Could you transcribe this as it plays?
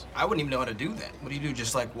I wouldn't even know how to do that. What do you do?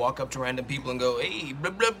 Just like walk up to random people and go, hey,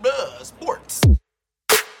 blah, blah, blah, sports.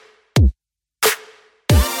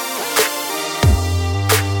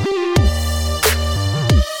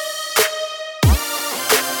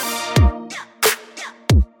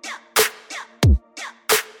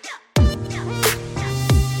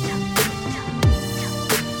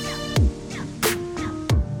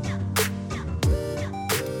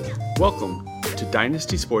 Welcome to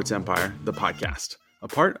Dynasty Sports Empire, the podcast, a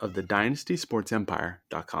part of the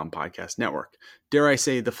dynastysportsempire.com podcast network. Dare I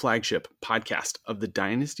say the flagship podcast of the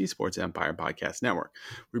Dynasty Sports Empire podcast network.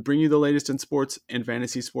 We bring you the latest in sports and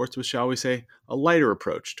fantasy sports with, shall we say, a lighter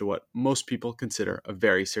approach to what most people consider a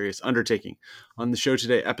very serious undertaking. On the show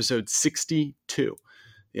today, episode 62.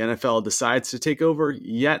 The NFL decides to take over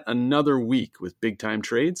yet another week with big-time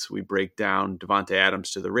trades. We break down Davante Adams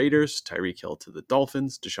to the Raiders, Tyreek Hill to the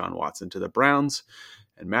Dolphins, Deshaun Watson to the Browns,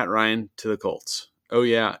 and Matt Ryan to the Colts. Oh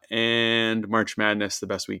yeah, and March Madness, the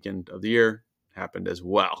best weekend of the year, happened as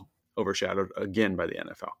well, overshadowed again by the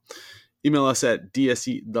NFL. Email us at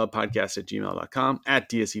dsethepodcast@gmail.com, at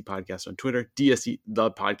dsepodcast on Twitter,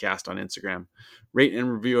 dsethepodcast on Instagram. Rate and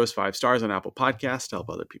review us 5 stars on Apple Podcasts to help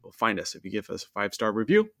other people find us. If you give us a 5-star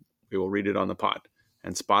review, we will read it on the pod.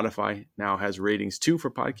 And Spotify now has ratings too for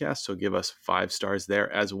podcasts, so give us 5 stars there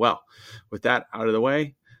as well. With that out of the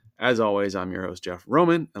way, as always, I'm your host, Jeff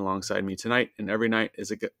Roman. Alongside me tonight and every night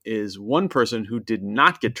is one person who did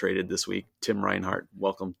not get traded this week, Tim Reinhart.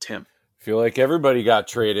 Welcome, Tim. Feel like everybody got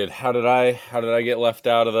traded. How did I get left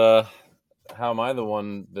out of the? How am I the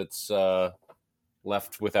one that's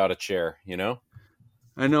left without a chair? You know.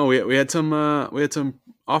 I know we had some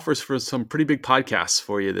offers for some pretty big podcasts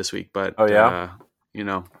for you this week, but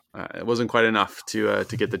it wasn't quite enough to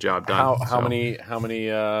get the job done. How many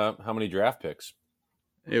draft picks?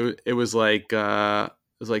 It was like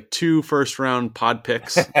 2 first-round pod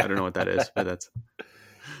picks. I don't know what that is, but that's.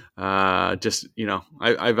 I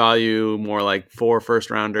value more like 4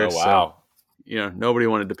 first-rounders. Oh, wow. So, nobody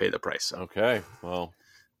wanted to pay the price. So. Okay, well.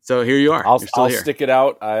 So here you are. I'll here. stick it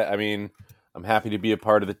out. I mean, I'm happy to be a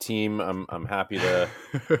part of the team. I'm happy to.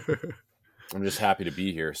 I'm just happy to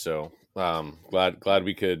be here. So glad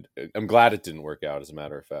we could. I'm glad it didn't work out. As a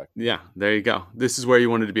matter of fact. Yeah, there you go. This is where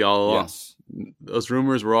you wanted to be all along. Yes. Those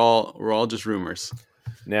rumors were all just rumors.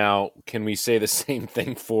 Now, can we say the same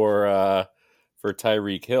thing for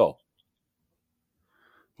Tyreek Hill?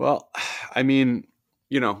 Well, I mean,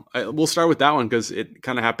 we'll start with that one because it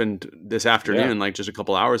kind of happened this afternoon, like just a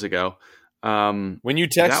couple hours ago. When you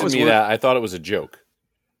texted me that, I thought it was a joke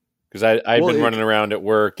because I'd been running around at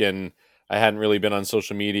work and I hadn't really been on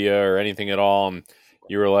social media or anything at all. And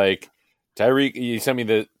you were like, Tyreek, you sent me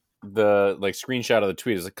the like screenshot of the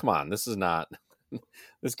tweet. I was like, come on, this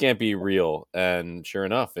can't be real. And sure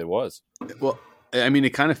enough, it was. Well, I mean,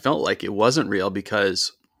 it kind of felt like it wasn't real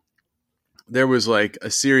because there was like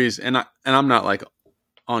a series, and I'm not like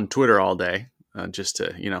on Twitter all day just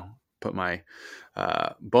to put my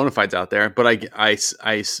bona fides out there, but I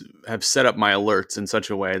have set up my alerts in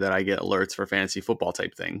such a way that I get alerts for fantasy football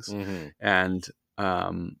type things, and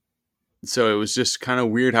so it was just kind of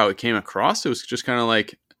weird how it came across. It was just kind of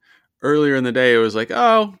like earlier in the day, it was like,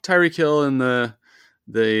 oh, Tyreek Hill and the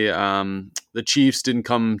Chiefs didn't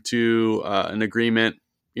come to an agreement.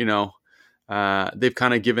 They've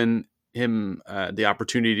kind of given him the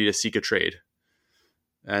opportunity to seek a trade.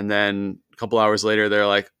 And then a couple hours later, they're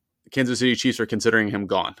like, Kansas City Chiefs are considering him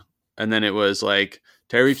gone. And then it was like,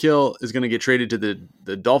 Tyreek Hill is going to get traded to the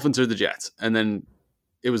Dolphins or the Jets. And then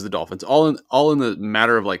it was the Dolphins. All in the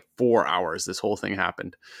matter of like 4 hours, this whole thing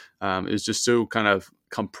happened. It was just so kind of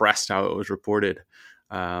compressed how it was reported.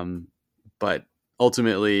 But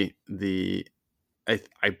ultimately,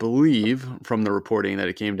 I believe from the reporting that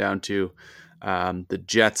it came down to the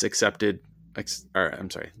Jets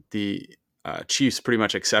the Chiefs pretty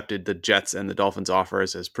much accepted the Jets and the Dolphins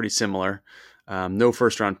offers as pretty similar. No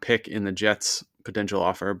first round pick in the Jets potential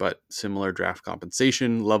offer, but similar draft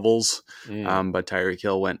compensation levels. But Tyreek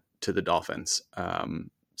Hill went to the Dolphins.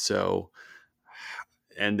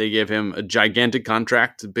 And they gave him a gigantic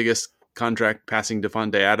contract, the biggest contract passing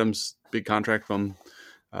Davante Adams, big contract from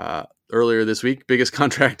earlier this week, biggest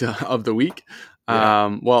contract of the week.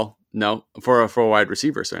 Yeah. Well, no, for a wide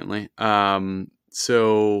receiver, certainly.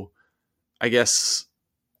 So I guess,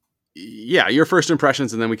 yeah, your first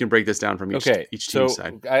impressions, and then we can break this down from each team's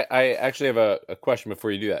side. I actually have a question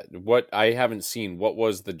before you do that. What I haven't seen, what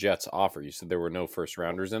was the Jets' offer? You said there were no first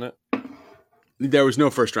rounders in it? There was no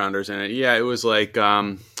first rounders in it. Yeah, it was like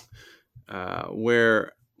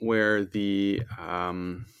where the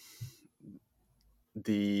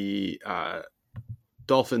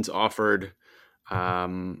Dolphins offered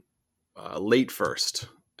late first,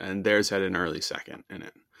 and theirs had an early second in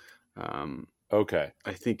it. Okay.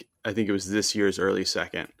 I think it was this year's early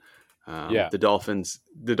second. Yeah. The Dolphins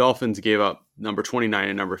gave up number 29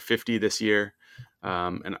 and number 50 this year.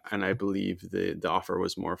 And I believe the offer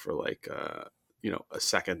was more for like, a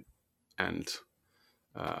second and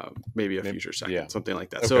maybe a future second, something like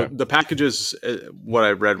that. Okay. So the packages, what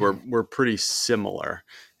I read were pretty similar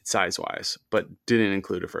size wise, but didn't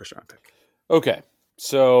include a first round pick. Okay.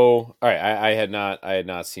 So, all right. I had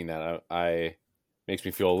not seen that. I makes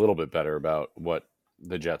me feel a little bit better about what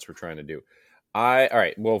the Jets were trying to do. All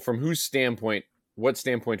right. Well, from whose standpoint, what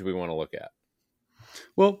standpoint do we want to look at?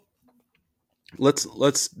 Well,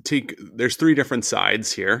 let's take, there's three different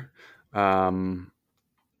sides here. There's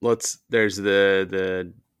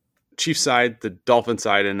the Chiefs side, the Dolphin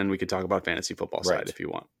side, and then we could talk about fantasy football side if you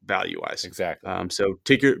want, value wise. Exactly. So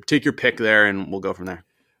take your pick there and we'll go from there.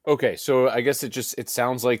 Okay. So I guess it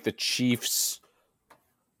sounds like the Chiefs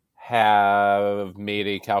have made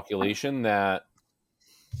a calculation that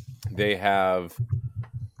they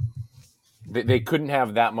couldn't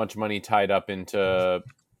have that much money tied up into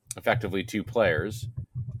effectively two players,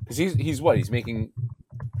 because he's making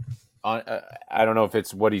I don't know if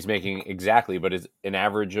it's what he's making exactly, but it's an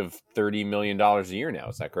average of $30 million a year now.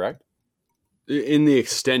 Is that correct? In the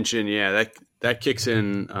extension, yeah, that kicks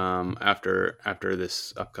in after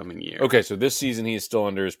this upcoming year. Okay, so this season he is still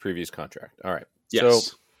under his previous contract. All right. Yes.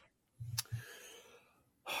 So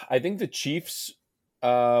I think the Chiefs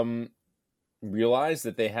realize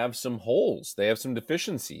that they have some holes, they have some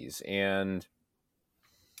deficiencies, and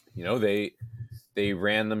they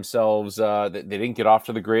ran themselves. They didn't get off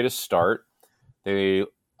to the greatest start. They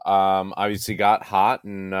obviously got hot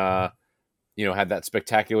and had that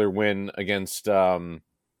spectacular win against the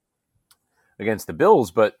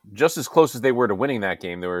Bills. But just as close as they were to winning that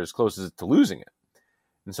game, they were as close as to losing it.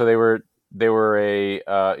 And so they were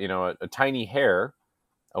a tiny hair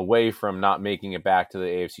away from not making it back to the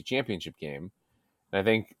AFC Championship game. And I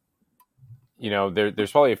think,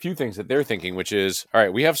 there's probably a few things that they're thinking, which is, all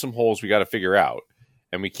right, we have some holes we got to figure out,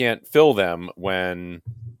 and we can't fill them when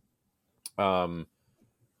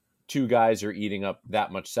two guys are eating up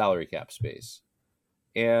that much salary cap space.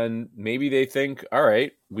 And maybe they think, all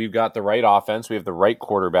right, we've got the right offense, we have the right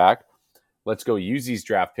quarterback. Let's go use these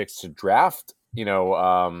draft picks to draft,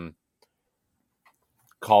 call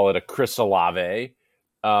it a Chris Olave,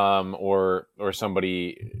 or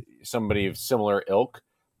somebody of similar ilk,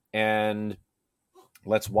 and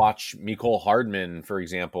let's watch Mecole Hardman, for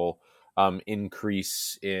example,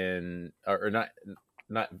 increase in, or not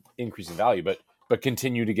increase in value, but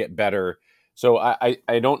continue to get better. So I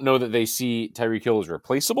don't know that they see Tyreek Hill as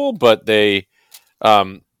replaceable, but they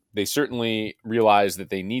certainly realize that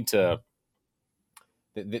they need to.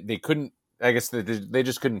 They couldn't. I guess they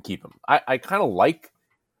just couldn't keep him. I kind of like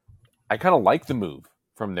the move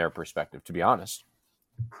from their perspective, to be honest.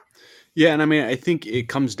 Yeah, and I mean, I think it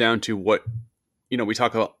comes down to what, we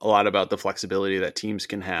talk a lot about the flexibility that teams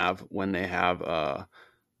can have when they have a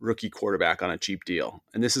rookie quarterback on a cheap deal.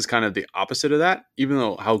 And this is kind of the opposite of that. Even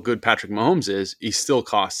though how good Patrick Mahomes is, he still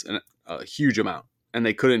costs a huge amount. And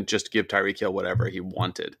they couldn't just give Tyreek Hill whatever he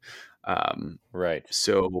wanted. Right.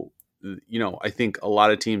 So, I think a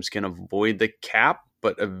lot of teams can avoid the cap,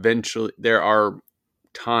 but eventually there are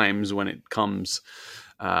times when it comes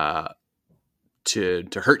to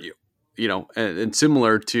hurt you. And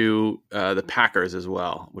similar to the Packers as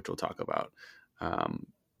well, which we'll talk about.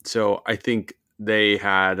 So I think they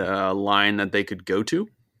had a line that they could go to,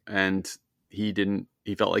 and he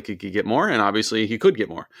felt like he could get more, and obviously he could get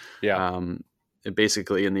more. Yeah.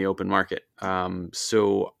 Basically in the open market.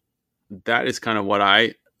 So that is kind of what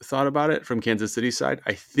I thought about it from Kansas City's side.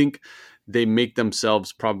 I think they make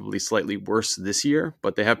themselves probably slightly worse this year,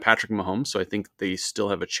 but they have Patrick Mahomes, so I think they still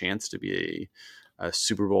have a chance to be a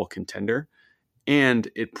Super Bowl contender, and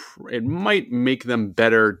it might make them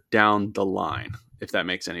better down the line, if that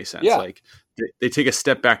makes any sense. Yeah. Like they take a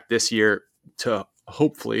step back this year to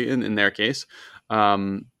hopefully, in their case,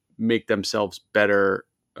 make themselves better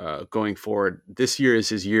going forward. This year is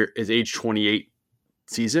his age 28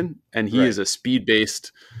 season, and he is a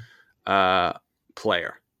speed-based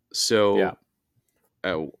player. So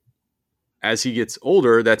as he gets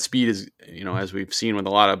older, that speed is, as we've seen with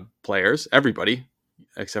a lot of players, everybody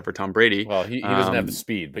except for Tom Brady. Well, he doesn't have the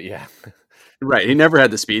speed, but yeah. Right. He never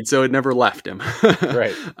had the speed, so it never left him.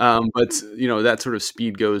 Right. But, that sort of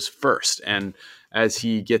speed goes first. And as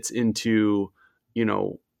he gets into,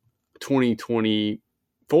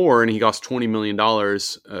 2024 and he costs $20 million,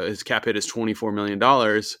 his cap hit is $24 million,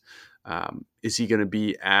 is he going to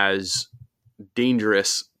be as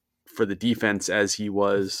dangerous for the defense as he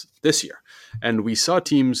was this year. And we saw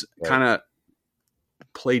teams kind of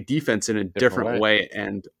play defense in a different way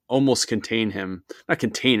and almost not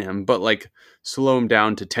contain him, but like slow him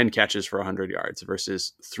down to 10 catches for 100 yards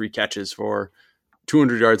versus 3 catches for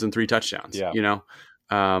 200 yards and 3 touchdowns, you know?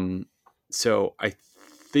 So I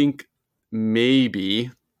think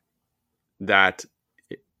maybe that,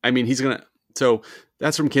 I mean, so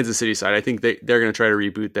that's from Kansas City side. I think they're going to try to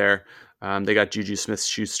reboot there. They got Juju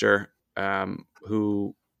Smith-Schuster,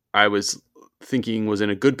 who I was thinking was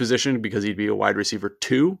in a good position because he'd be a wide receiver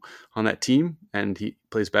 2 on that team, and he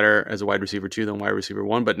plays better as a wide receiver 2 than wide receiver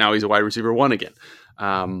 1, but now he's a wide receiver 1 again.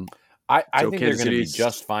 I think they're going to be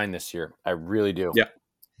just fine this year. I really do. Yeah.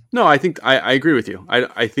 No, I think I agree with you.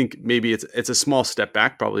 I think maybe it's a small step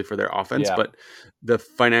back probably for their offense, but the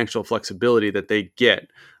financial flexibility that they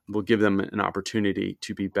get will give them an opportunity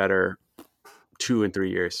to be better 2 and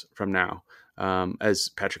 3 years from now, as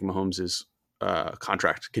Patrick Mahomes'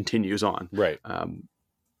 contract continues on. Right.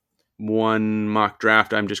 One mock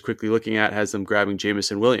draft I'm just quickly looking at has them grabbing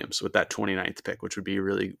Jameson Williams with that 29th pick, which would be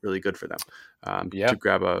really, really good for them to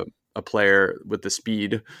grab a player with the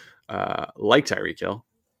speed like Tyreek Hill,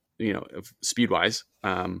 you know, speed-wise,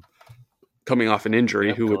 coming off an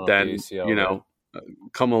injury, who would then, ACL,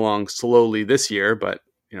 come along slowly this year, but,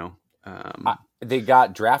 you know. They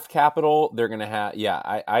got draft capital. They're going to have,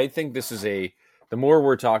 I think this is the more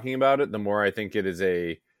we're talking about it, the more I think it is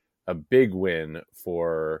a big win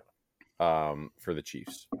for the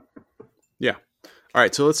Chiefs. Yeah. All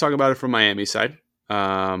right. So let's talk about it from Miami side.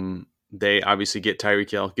 They obviously get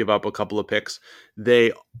Tyreek Hill, give up a couple of picks.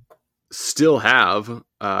 They still have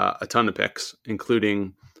a ton of picks,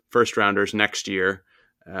 including first rounders next year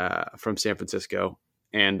from San Francisco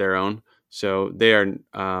and their own. So they are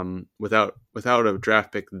without a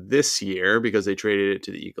draft pick this year because they traded it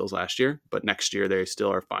to the Eagles last year, but next year they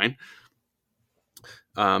still are fine.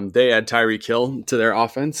 They add Tyreek Hill to their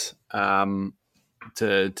offense, to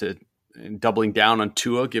doubling down on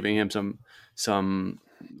Tua, giving him some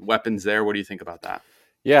weapons there. What do you think about that?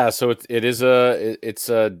 Yeah, so it's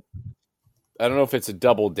a I don't know if it's a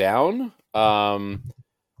double down.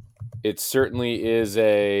 It certainly is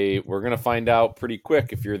we're going to find out pretty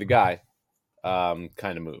quick if you're the guy kind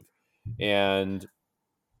of move. And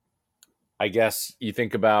I guess you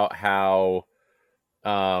think about how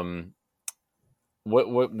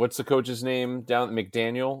what's the coach's name down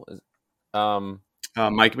McDaniel?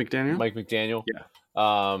 Mike McDaniel. Mike McDaniel. Yeah.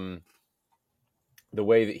 The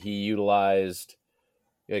way that he utilized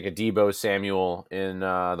like a Deebo Samuel in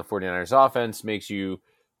the 49ers offense makes you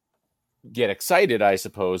get excited, I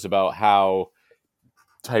suppose, about how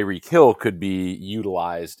Tyreek Hill could be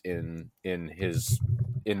utilized in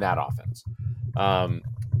that offense.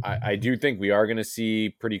 I do think we are going to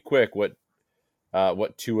see pretty quick what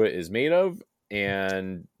Tua is made of,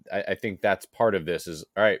 and I think that's part of this. Is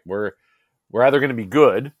all right. We're either going to be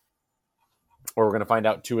good, or we're going to find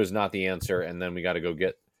out Tua is not the answer, and then we got to go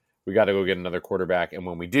get another quarterback. And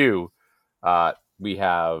when we do, we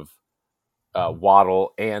have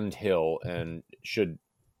Waddle and Hill, and should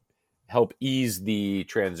help ease the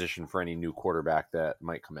transition for any new quarterback that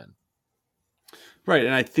might come in. Right.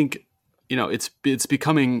 And I think, it's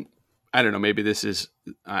becoming, I don't know, maybe this is,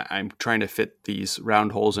 I'm trying to fit these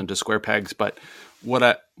round holes into square pegs, but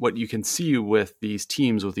what you can see with these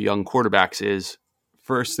teams with the young quarterbacks is,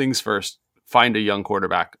 first things first, find a young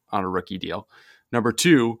quarterback on a rookie deal. Number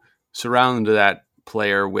 2, surround that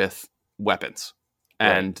player with weapons,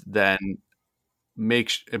 and then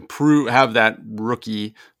have that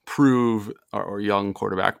rookie prove, or young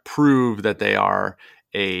quarterback prove that they are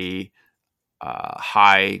a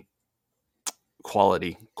high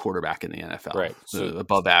quality quarterback in the NFL, right? So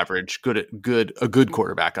above average, a good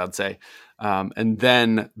quarterback, I'd say, and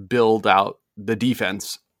then build out the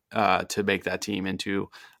defense to make that team into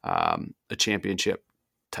a championship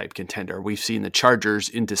type contender. We've seen the Chargers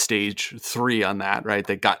into stage 3 on that, right?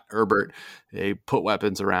 They got Herbert, they put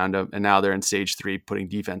weapons around him, and now they're in stage 3, putting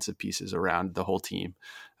defensive pieces around the whole team.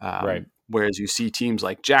 Right. Whereas you see teams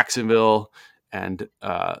like Jacksonville and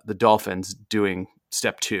the Dolphins doing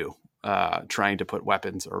step 2, trying to put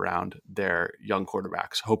weapons around their young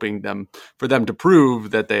quarterbacks, hoping for them to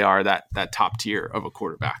prove that they are that top tier of a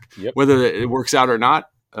quarterback. Yep. Whether it works out or not,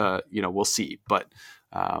 we'll see. But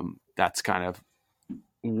that's kind of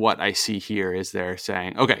what I see here, is they're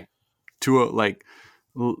saying, okay, Tua,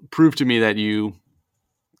 prove to me that you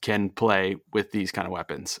can play with these kind of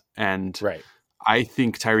weapons. And right. I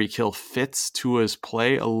think Tyreek Hill fits Tua's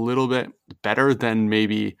play a little bit better than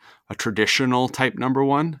maybe a traditional type number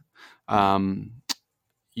 1.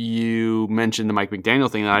 you mentioned the Mike McDaniel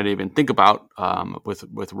thing that I didn't even think about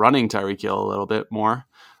with running Tyreek Hill a little bit more.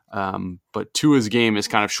 But Tua's game is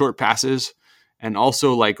kind of short passes and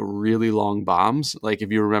also like really long bombs. Like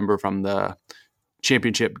if you remember from the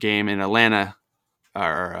championship game in Atlanta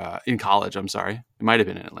or in college, I'm sorry, it might have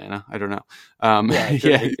been in Atlanta. I don't know.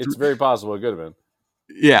 It's very possible it could have been.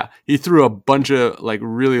 Yeah, he threw a bunch of like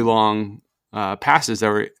really long passes that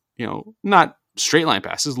were, not straight line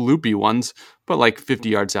passes, loopy ones, but like 50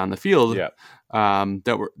 yards down the field. Yeah.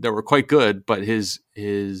 That were quite good. But his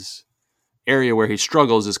area where he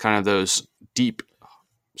struggles is kind of those deep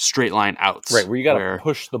straight line outs, right? Where you got to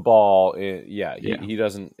push the ball. He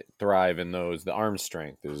doesn't thrive in those. The arm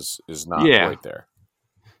strength is not right there.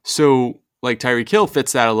 So like Tyreek Hill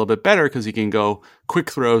fits that a little bit better because he can go quick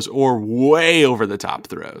throws or way over the top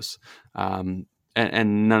throws.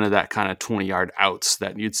 And none of that kind of 20-yard outs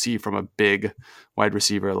that you'd see from a big wide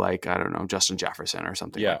receiver like, I don't know, Justin Jefferson or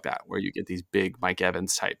something like that, where you get these big Mike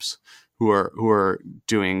Evans types who are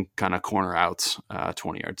doing kind of corner outs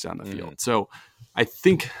 20 yards down the field. So I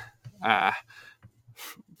think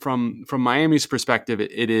from Miami's perspective,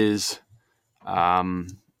 it is, I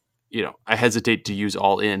hesitate to use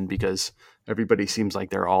all in because everybody seems like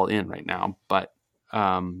they're all in right now, but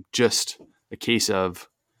just a case of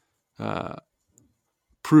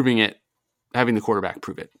proving it, having the quarterback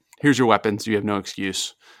prove it. Here's your weapons. You have no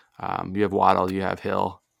excuse. You have Waddle. You have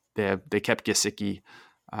Hill. They kept Gesicki.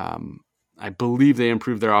 I believe they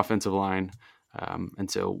improved their offensive line. And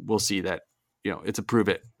so we'll see that, it's a prove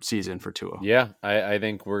it season for Tua. Yeah. I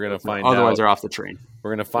think we're going to find out. Otherwise they're off the train.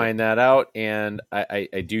 We're going to find that out. And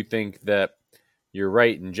I do think that you're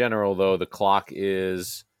right in general, though. The clock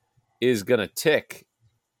is going to tick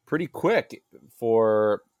pretty quick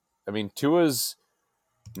Tua's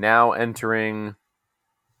now entering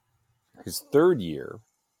his third year.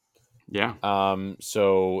 Yeah.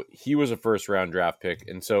 So he was a first round draft pick.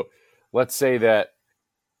 And so let's say that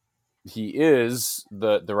he is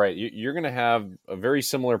the right, you're going to have a very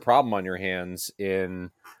similar problem on your hands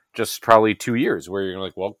in just probably 2 years where you're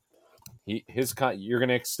like, well, you're going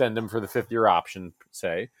to extend him for the 5th-year option,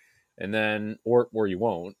 say, and then, or you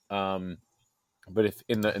won't. But if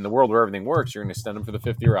in the world where everything works, you're going to extend him for the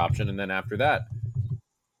 5th-year option. And then after that,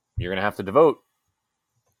 you're going to have to devote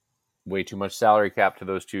way too much salary cap to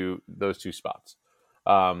those two spots.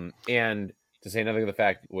 And to say nothing of the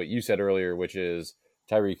fact, what you said earlier, which is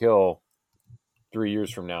Tyreek Hill 3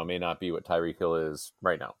 years from now may not be what Tyreek Hill is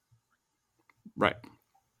right now. Right.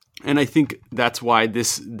 And I think that's why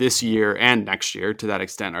this year and next year, to that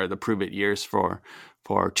extent, are the prove it years for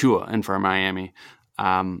Tua and for Miami.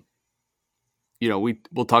 We'll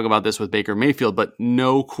talk about this with Baker Mayfield, but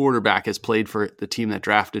no quarterback has played for the team that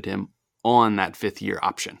drafted him on that 5th-year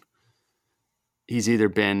option. He's either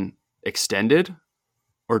been extended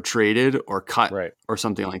or traded or cut or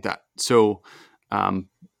something like that. So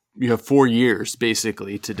you have 4 years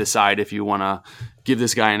basically to decide if you want to give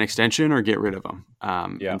this guy an extension or get rid of him.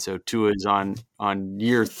 And so Tua is on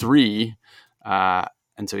year 3.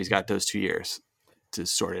 And so he's got those 2 years to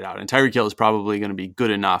sort it out. And Tyreek Hill is probably going to be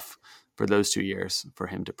good enough for those 2 years for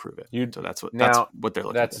him to prove it. So that's what they're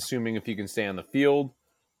looking That's for. Assuming if he can stay on the field,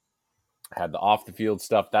 had the off the field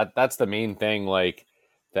stuff. That's the main thing. Like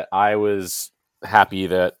that, I was happy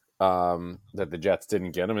that the Jets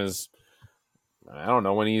didn't get him. Is I don't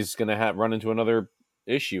know when he's going to run into another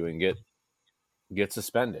issue and get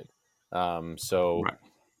suspended. So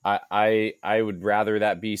I would rather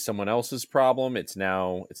that be someone else's problem. It's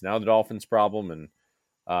now the Dolphins' problem, and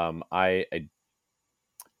I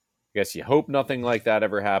guess you hope nothing like that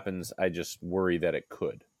ever happens. I just worry that it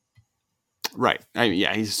could. Right.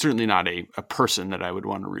 He's certainly not a person that I would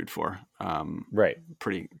want to root for. Right.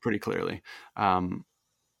 Pretty clearly.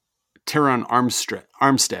 Teron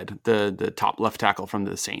Armstead, the top left tackle from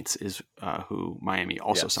the Saints, is who Miami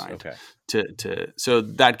also signed. Okay. So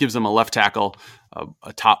that gives them a left tackle,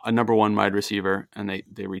 a number 1 wide receiver, and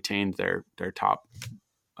they retained their top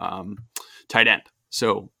tight end.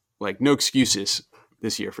 So like no excuses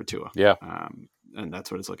this year for Tua. Yeah. And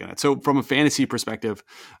that's what it's looking at. So from a fantasy perspective,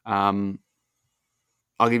 I'll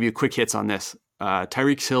give you quick hits on this.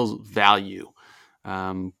 Tyreek Hill's value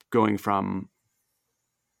going from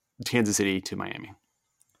Kansas City to Miami.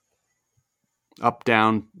 Up,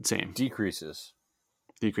 down, same. Decreases.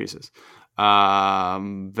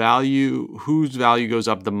 Value. Whose value goes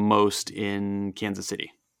up the most in Kansas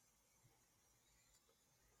City?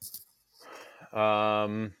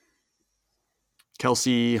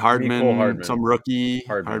 Kelsey, Hardman, some rookie.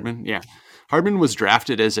 Hardman. Yeah. Hardman was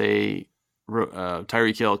drafted as a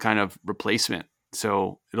Tyreek Hill kind of replacement.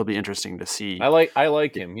 So it'll be interesting to see. I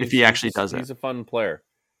like him. If he actually does it. He's a fun player.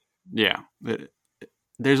 Yeah.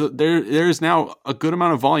 There's now a good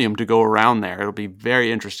amount of volume to go around there. It'll be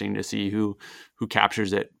very interesting to see who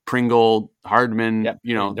captures it. Pringle, Hardman, Yep.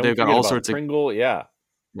 They've got all sorts Pringle, of yeah.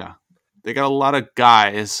 They got a lot of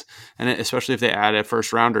guys, and especially if they add a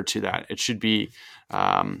first rounder to that, it should be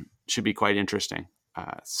quite interesting.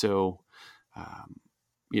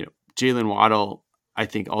 Jalen Waddle, I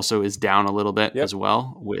think, also is down a little bit as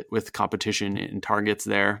well with competition in targets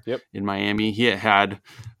there in Miami. He had,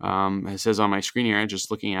 it says on my screen here,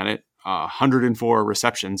 just looking at it, 104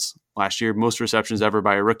 receptions last year, most receptions ever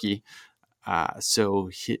by a rookie.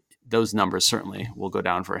 Those numbers certainly will go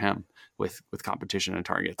down for him with competition and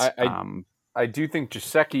targets. I do think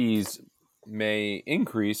Gesicki's may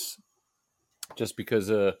increase just because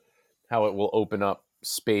of how it will open up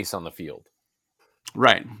space on the field.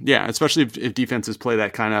 Right. Yeah. Especially if defenses play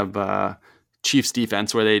that kind of Chiefs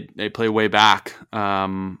defense where they play way back.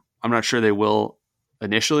 I'm not sure they will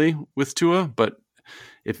initially with Tua, but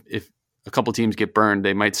if a couple teams get burned,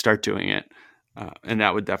 they might start doing it. And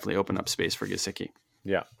that would definitely open up space for Gesicki.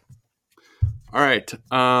 Yeah. All right.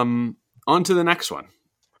 On to the next one.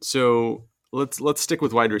 So let's stick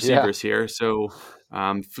with wide receivers here. So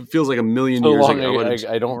feels like a million years ago.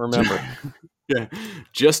 I don't remember. Yeah.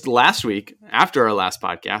 Just last week, after our last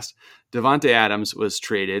podcast, Davante Adams was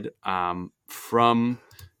traded from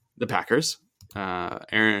the Packers.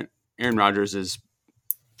 Aaron Rodgers is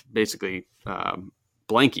basically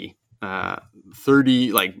blanky. Over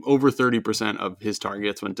 30% of his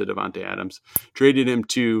targets went to Davante Adams. Traded him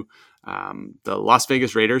to the Las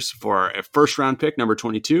Vegas Raiders for a first round pick, number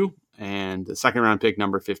 22, and the second round pick,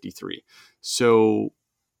 number 53. So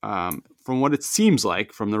from what it seems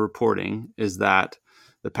like from the reporting is that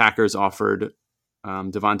the Packers offered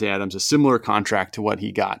Davante Adams a similar contract to what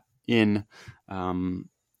he got in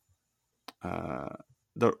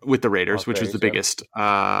with the Raiders, which was the biggest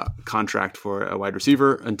contract for a wide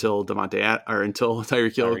receiver until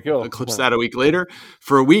Tyreek Hill eclipsed that a week later.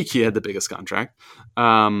 For a week, he had the biggest contract.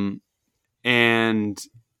 And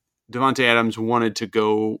Davante Adams wanted to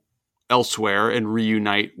go elsewhere and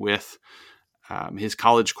reunite with his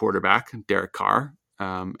college quarterback, Derek Carr,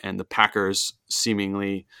 and the Packers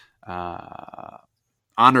seemingly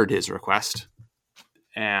honored his request.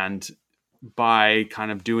 And by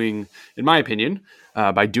kind of doing, in my opinion,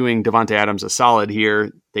 by doing Davante Adams a solid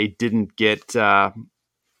here, they didn't get, they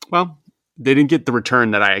didn't get the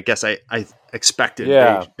return that I guess I expected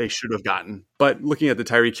they should have gotten. But looking at the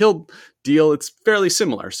Tyreek Hill deal, it's fairly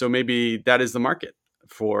similar. So maybe that is the market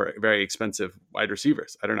for very expensive wide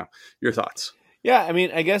receivers. I don't know. Your thoughts? Yeah, I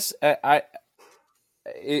mean, I guess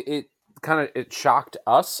it shocked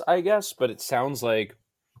us, I guess, but it sounds like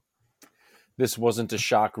this wasn't a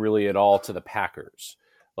shock really at all to the Packers.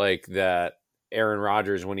 Like that Aaron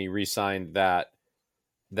Rodgers, when he re-signed that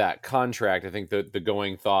contract, I think the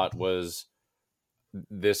going thought was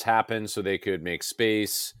this happened so they could make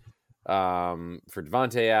space for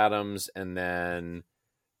Davante Adams, and then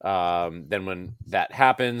when that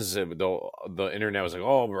happens, the internet was like,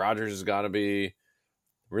 "Oh, Rodgers has got to be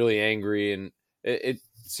really angry," and it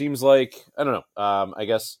seems like, I don't know. I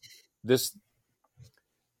guess this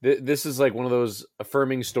is like one of those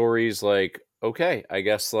affirming stories. Like, okay, I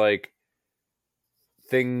guess like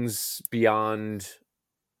things beyond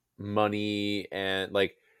money, and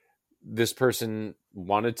like this person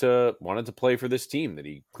wanted to play for this team that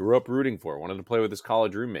he grew up rooting for, wanted to play with his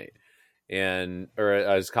college roommate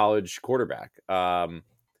or his college quarterback.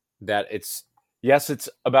 That it's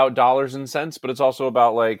about dollars and cents, but it's also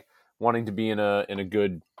about like wanting to be in a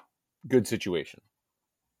good situation.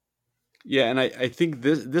 Yeah, and I think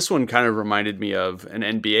this one kind of reminded me of an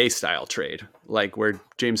NBA style trade, like where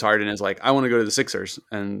James Harden is like, I want to go to the Sixers,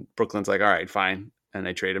 and Brooklyn's like, all right, fine, and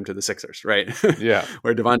they trade him to the Sixers, right? Yeah.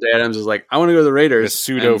 Where Davante Adams is like, I want to go to the Raiders, a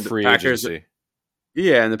pseudo free agency.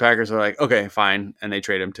 Yeah, and the Packers are like, okay, fine, and they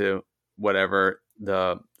trade him to whatever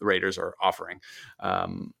the Raiders are offering.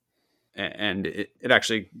 And it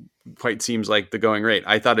actually quite seems like the going rate.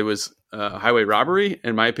 I thought it was highway robbery,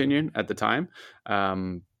 in my opinion, at the time.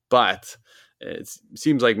 But it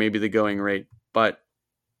seems like maybe the going rate. But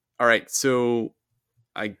all right, so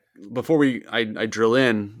before I drill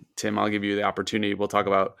in, Tim, I'll give you the opportunity. We'll talk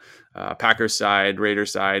about Packers side,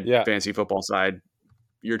 Raiders side, fantasy football side.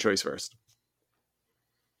 Your choice first.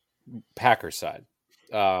 Packers side.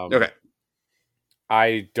 Okay.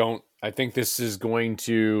 I think this is going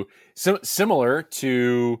to similar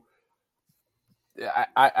to.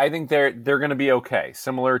 I think they're going to be okay.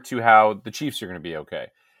 Similar to how the Chiefs are going to be okay.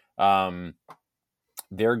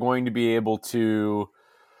 They're going to be able to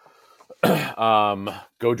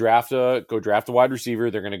go draft a wide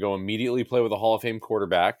receiver. They're going to go immediately play with a Hall of Fame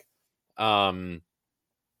quarterback. And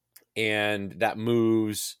that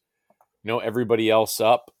moves, everybody else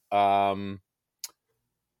up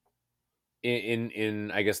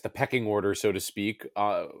in I guess the pecking order, so to speak,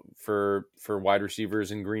 for wide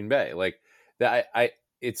receivers in Green Bay. Like that,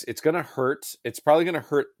 it's going to hurt. It's probably going to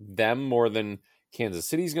hurt them more than Kansas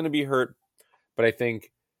City's going to be hurt. But I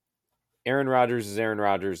think Aaron Rodgers is Aaron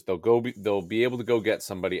Rodgers. They'll be able to go get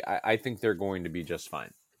somebody. I think they're going to be just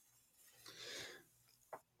fine.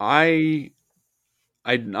 I'm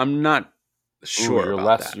not sure.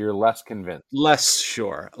 You're less convinced. Less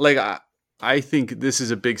sure. Like I think this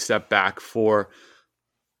is a big step back for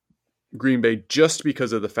Green Bay just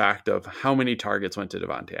because of the fact of how many targets went to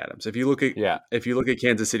Davante Adams. If you look at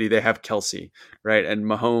Kansas City, they have Kelsey, right, and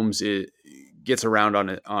Mahomes gets around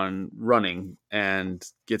on running and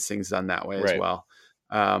gets things done that way as well.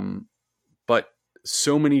 But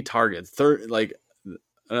so many targets, an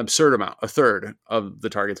absurd amount, a third of the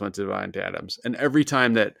targets went to Davante Adams, and every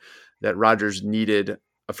time that Rodgers needed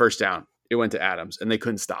a first down, it went to Adams, and they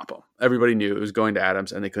couldn't stop him. Everybody knew it was going to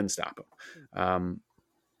Adams, and they couldn't stop him.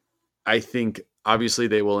 I think obviously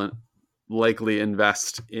they will likely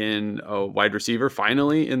invest in a wide receiver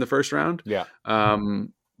finally in the first round. Yeah.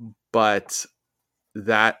 But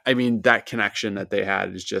that connection that they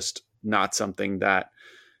had is just not something that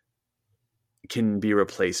can be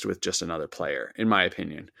replaced with just another player, in my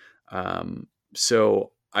opinion.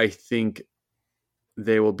 So I think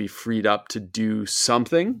they will be freed up to do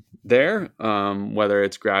something there, whether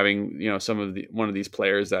it's grabbing, one of these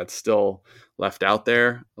players that's still left out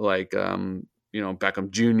there, like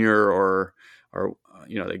Beckham Jr. or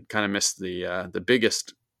they kind of missed the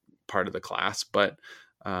biggest part of the class, but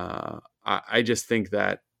I just think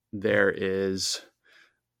that there is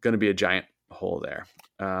going to be a giant hole there.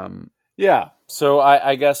 Yeah. So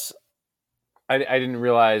I guess I didn't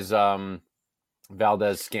realize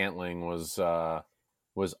Valdez-Scantling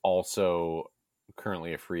was also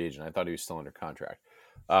currently a free agent. I thought he was still under contract.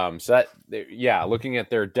 Looking at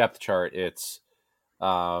their depth chart, it's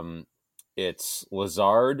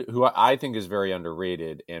Lazard, who I think is very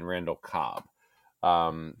underrated, and Randall Cobb.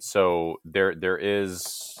 So there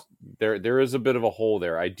is a bit of a hole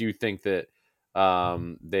there. I do think that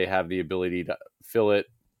they have the ability to fill it.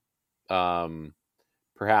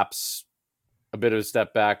 Perhaps a bit of a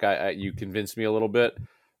step back. You convinced me a little bit,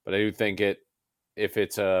 but I do think if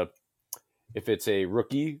it's a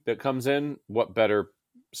rookie that comes in, what better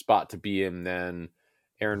spot to be in than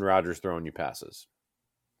Aaron Rodgers throwing you passes?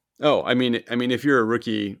 Oh, I mean, if you're a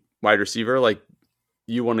rookie wide receiver, like,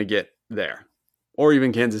 you want to get there, or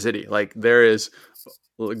even Kansas City, like, there is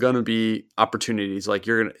going to be opportunities. Like,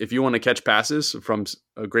 if you want to catch passes from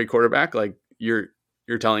a great quarterback, like, you're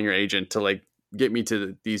telling your agent to, like, get me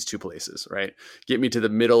to these two places, right? Get me to the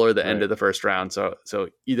middle or the end of the first round. So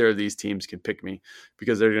either of these teams can pick me,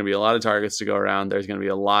 because there's going to be a lot of targets to go around. There's going to be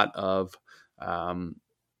a lot of,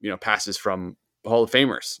 passes from Hall of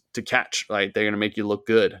Famers to catch. Like, they're going to make you look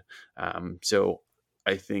good. So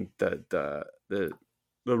I think that the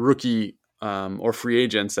rookie or free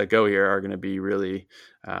agents that go here are going to be really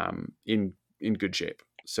in good shape.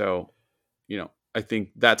 So, I think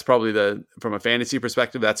that's probably from a fantasy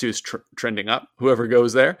perspective, that's who's trending up, whoever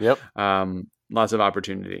goes there. Yep. Lots of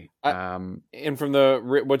opportunity. And from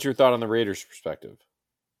what's your thought on the Raiders' perspective?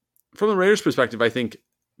 From the Raiders' perspective, I think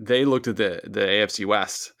they looked at the AFC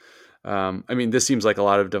West. This seems like a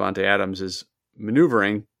lot of Davante Adams is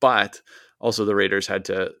maneuvering, but also the Raiders had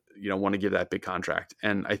to, want to give that big contract.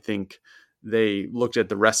 And I think they looked at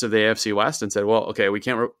the rest of the AFC West and said, well, okay, we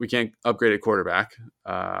can't upgrade a quarterback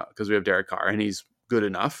because we have Derek Carr, and he's good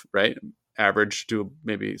enough, right? Average to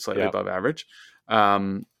maybe slightly above average.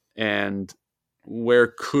 And where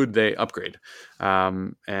could they upgrade?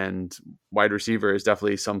 And wide receiver is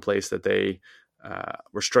definitely some place that they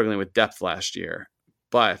were struggling with depth last year.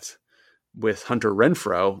 But with Hunter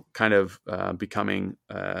Renfrow kind of becoming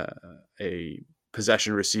a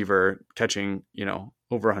possession receiver, catching,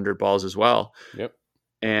 over 100 balls as well. Yep.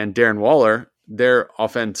 And Darren Waller, their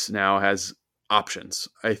offense now has options.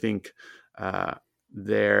 I think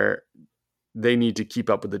they need to keep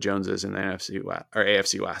up with the Joneses in the NFC West, or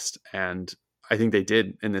AFC West. And I think they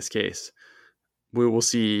did in this case. We will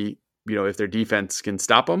see, if their defense can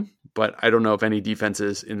stop them, but I don't know if any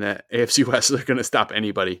defenses in the AFC West are going to stop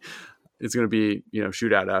anybody. It's going to be,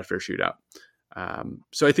 shootout after shootout.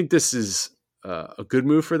 So I think this is a good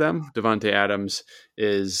move for them. Davante Adams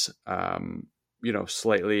is,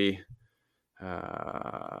 slightly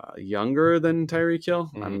younger than Tyreek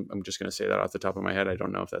Hill. Mm-hmm. I'm just going to say that off the top of my head. I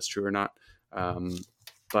don't know if that's true or not.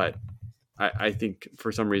 But I think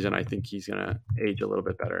for some reason, I think he's going to age a little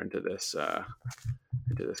bit better into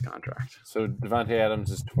into this contract. So Davante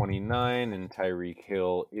Adams is 29 and Tyreek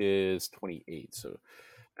Hill is 28. So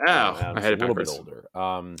Adams a little bit older.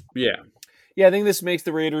 Yeah, I think this makes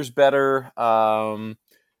the Raiders better.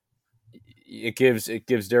 It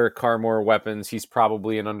gives Derek Carr more weapons. He's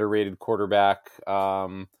probably an underrated quarterback.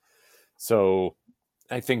 So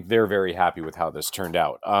I think they're very happy with how this turned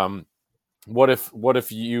out. What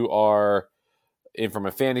if you are from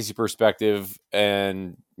a fantasy perspective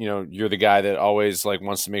and you're the guy that always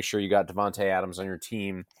wants to make sure you got Davante Adams on your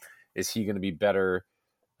team? Is he going to be better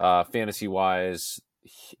fantasy wise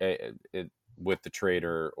with the trade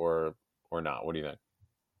or not? What do you think?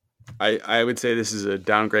 I would say this is a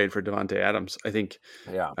downgrade for Davante Adams. I think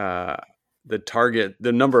the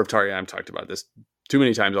number of targets, I've talked about this too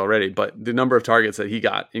many times already, but the number of targets that he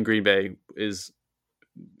got in Green Bay is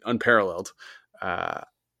unparalleled.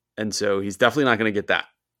 And so he's definitely not going to get that.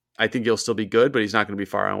 I think he'll still be good, but he's not going to be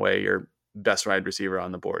far away your best wide receiver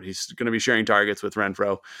on the board. He's going to be sharing targets with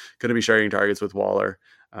Renfrow, going to be sharing targets with Waller.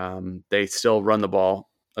 They still run the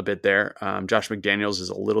ball a bit there. Josh McDaniels is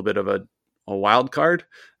a little bit of a wild card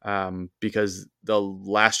because the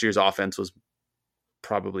last year's offense was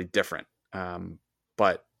probably different.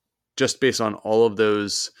 But just based on all of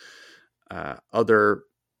those other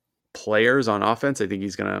players on offense, I think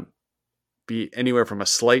he's going to be anywhere from a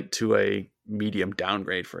slight to a medium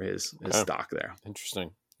downgrade for his stock there.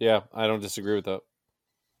 Interesting. Yeah, I don't disagree with that.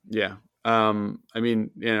 Yeah. I mean,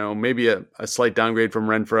 maybe a slight downgrade from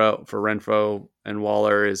Renfrow and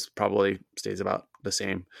Waller is probably stays about the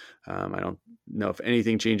same. I don't know if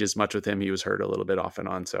anything changes much with him. He was hurt a little bit off and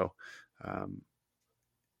on. So,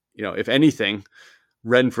 if anything,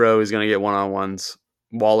 Renfrow is going to get one-on-ones.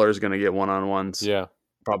 Waller is going to get one-on-ones. Yeah.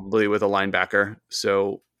 Probably with a linebacker.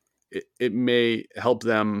 So it may help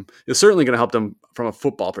them. It's certainly going to help them from a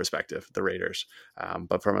football perspective, the Raiders.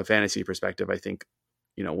 But from a fantasy perspective, I think,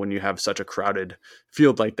 when you have such a crowded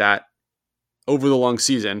field like that over the long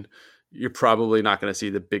season, you're probably not going to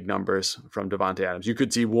see the big numbers from Davante Adams. You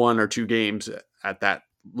could see 1 or 2 games at that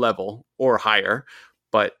level or higher,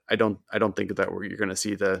 but I don't think that you're going to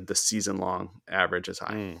see the season long average as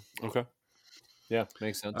high. Okay. Yeah,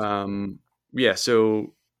 makes sense. Yeah.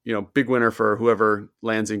 So, big winner for whoever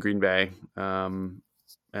lands in Green Bay, and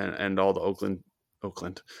all the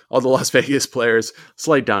all the Las Vegas players,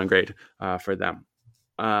 slight downgrade for them.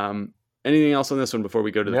 Anything else on this one before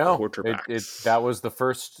we go to the quarterbacks? That was the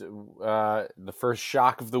first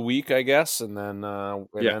shock of the week, I guess, and then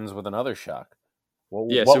it ends with another shock. What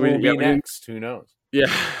will be next? Who knows?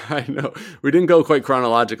 Yeah, I know. We didn't go quite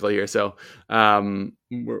chronologically here, so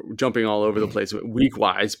we're jumping all over the place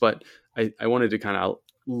week-wise, but I wanted to kind of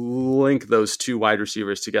link those 2 wide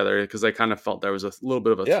receivers together because I kind of felt there was a little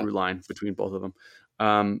bit of a through line between both of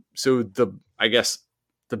them. So I guess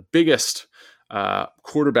the biggest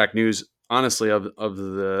quarterback news, honestly, of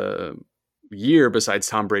the year, besides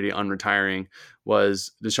Tom Brady unretiring,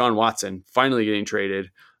 was Deshaun Watson finally getting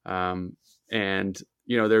traded. And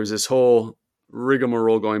there was this whole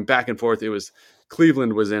rigmarole going back and forth. It was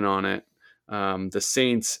Cleveland was in on it. The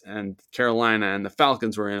Saints and Carolina and the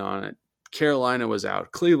Falcons were in on it. Carolina was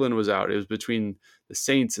out. Cleveland was out. It was between the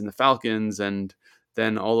Saints and the Falcons. And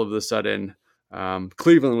then all of a sudden,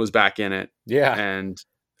 Cleveland was back in it. Yeah. And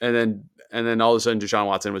then all of a sudden Deshaun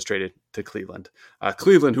Watson was traded to Cleveland.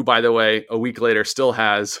 Cleveland, who, by the way, a week later still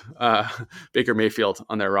has Baker Mayfield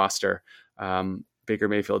on their roster. Baker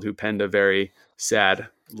Mayfield, who penned a very sad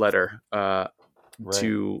letter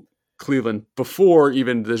to Cleveland before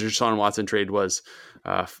even the Deshaun Watson trade was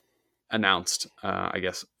announced. I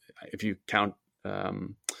guess if you count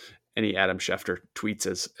any Adam Schefter tweets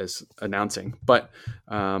as announcing. But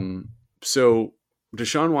so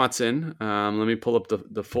Deshaun Watson, let me pull up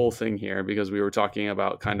the full thing here because we were talking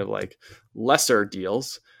about kind of like lesser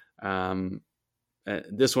deals.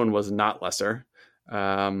 This one was not lesser.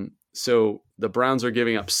 So the Browns are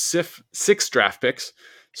giving up 6 draft picks.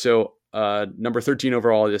 So number 13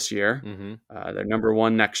 overall this year. Mm-hmm. They're number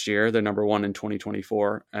 1 next year. They're number 1 in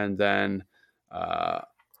 2024. And then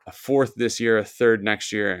a 4th this year, a 3rd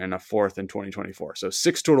next year, and a 4th in 2024. So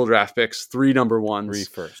 6 total draft picks, 3 number 1s, 3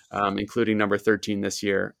 first, including number 13 this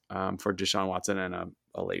year for Deshaun Watson, and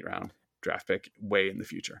a late round draft pick way in the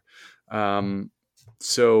future. And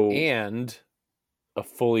a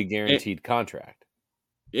fully guaranteed contract.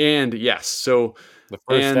 And yes, so the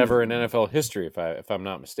first ever in NFL history, if I'm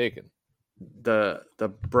not mistaken. The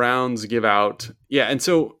Browns give out, and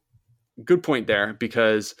so good point there,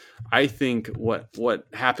 because I think what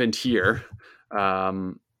happened here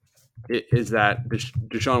is that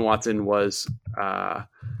Deshaun Watson was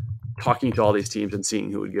talking to all these teams and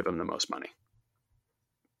seeing who would give him the most money,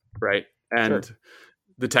 right? And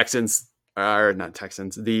the Texans are not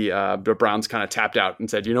Texans. The Browns kind of tapped out and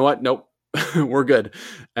said, you know what? Nope, we're good.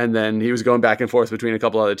 And then he was going back and forth between a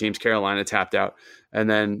couple other teams. Carolina tapped out. And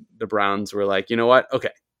then the Browns were like, you know what?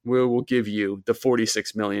 Okay, we'll give you the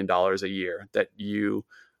 $46 million a year that you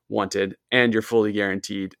wanted, and you're fully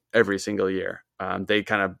guaranteed every single year. They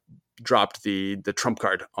kind of dropped the trump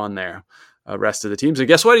card on their rest of the teams. And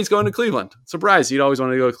guess what? He's going to Cleveland. Surprise. He'd always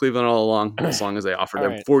wanted to go to Cleveland all along, as long as they offered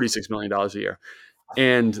him $46 million a year.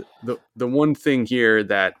 And the one thing here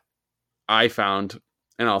that I found,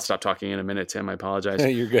 and I'll stop talking in a minute, Tim, I apologize.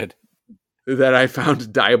 You're good. That I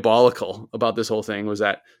found diabolical about this whole thing was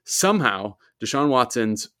that somehow Deshaun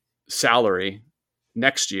Watson's salary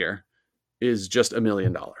next year is just $1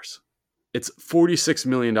 million. It's $46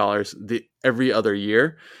 million every other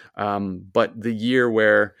year. But the year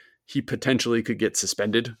where he potentially could get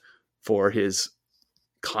suspended for his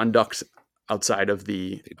conduct outside of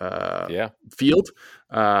the field,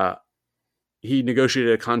 he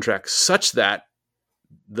negotiated a contract such that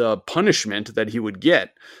the punishment that he would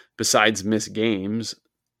get, besides missed games,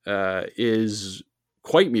 is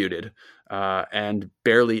quite muted and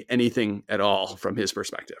barely anything at all from his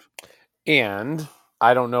perspective. And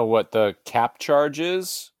I don't know what the cap charge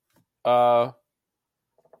is for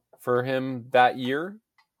him that year,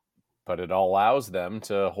 but it allows them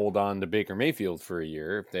to hold on to Baker Mayfield for a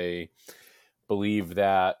year if they believe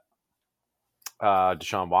that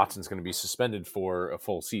Deshaun Watson's going to be suspended for a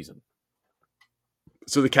full season.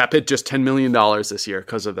 So the cap hit just $10 million this year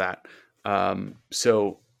because of that.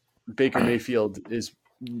 So Baker Mayfield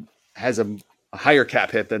has a higher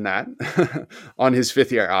cap hit than that on his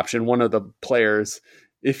 5th-year option. One of the players,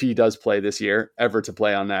 if he does play this year, ever to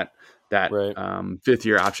play on that right.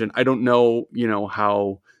 5th-year option. I don't know,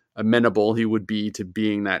 how amenable he would be to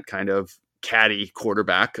being that kind of catty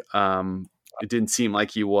quarterback. It didn't seem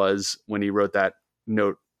like he was when he wrote that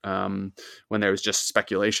note when there was just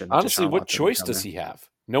speculation. Honestly, what choice does he have?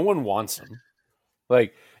 No one wants him.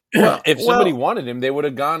 Like, if somebody wanted him, they would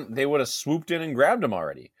have swooped in and grabbed him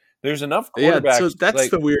already. There's enough quarterbacks. Yeah, so that's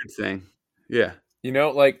the weird thing. Yeah.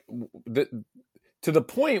 To the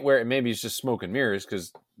point where maybe it's just smoke and mirrors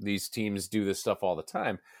because these teams do this stuff all the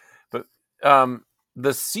time. But the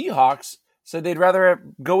Seahawks said they'd rather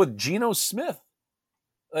go with Geno Smith.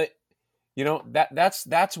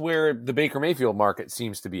 That's where the Baker Mayfield market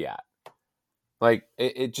seems to be at. Like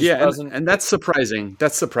it just doesn't. And that's surprising.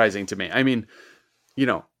 That's surprising to me. I mean,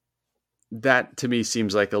 that to me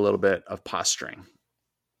seems like a little bit of posturing.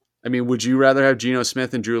 I mean, would you rather have Geno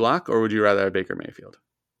Smith and Drew Lock, or would you rather have Baker Mayfield?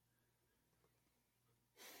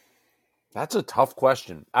 That's a tough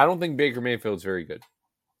question. I don't think Baker Mayfield's very good.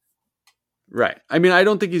 Right. I mean, I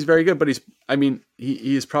don't think he's very good, but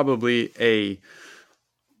he is probably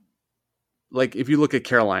if you look at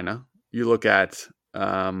Carolina, you look at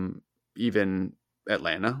even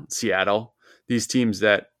Atlanta, Seattle, these teams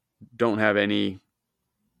that don't have any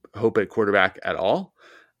hope at quarterback at all,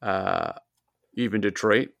 even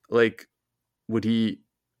Detroit, would he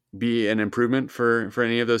be an improvement for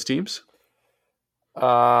any of those teams?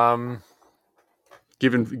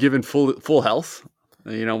 Given full health,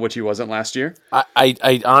 which he wasn't last year.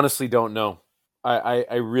 I honestly don't know.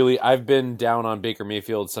 I've been down on Baker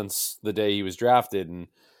Mayfield since the day he was drafted and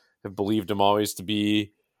have believed him always to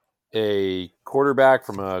be a quarterback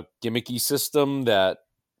from a gimmicky system that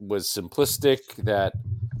was simplistic, that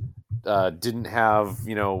didn't have,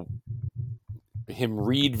 him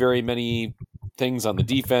read very many things on the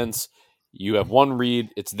defense. You have one read,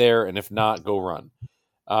 it's there, and if not, go run.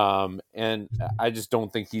 And I just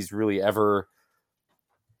don't think he's really ever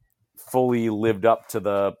fully lived up to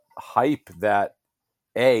the hype that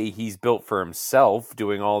he's built for himself,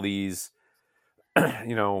 doing all these, I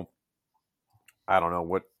don't know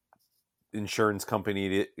what insurance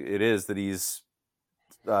company it is that he's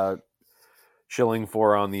shilling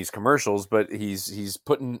for on these commercials, but he's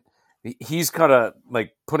kind of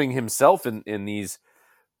like putting himself in these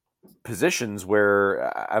positions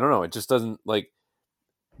where I don't know, it just doesn't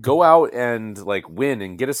go out and win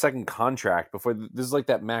and get a second contract before. This is like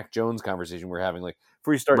that Mac Jones conversation we're having,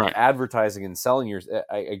 before you start advertising and selling yours.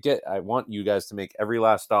 I want you guys to make every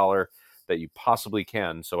last dollar that you possibly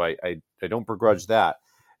can. So I don't begrudge that.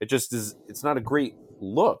 It just is, it's not a great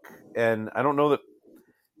look. And I don't know that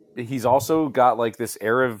he's also got this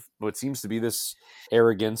air of what seems to be this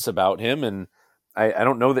arrogance about him. And I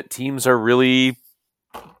don't know that teams are really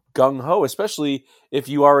gung-ho, especially if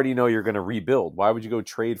you already know you're going to rebuild. Why would you go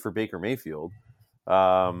trade for Baker Mayfield,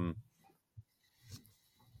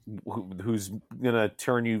 who's going to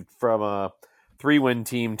turn you from a 3-win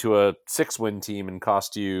team to a 6-win team and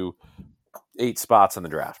cost you 8 spots in the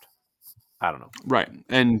draft? I don't know. Right.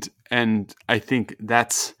 And I think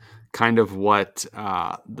that's kind of what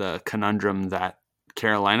the conundrum that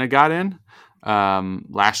Carolina got in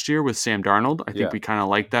last year with Sam Darnold. I think we kind of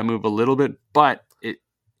liked that move a little bit, but it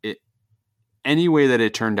any way that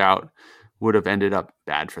it turned out would have ended up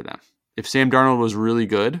bad for them. If Sam Darnold was really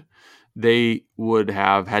good, they would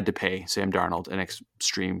have had to pay Sam Darnold an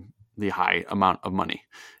extremely high amount of money.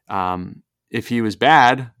 If he was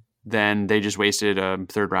bad, then they just wasted a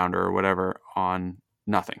third rounder or whatever on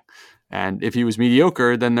nothing. And if he was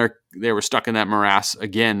mediocre, then they were stuck in that morass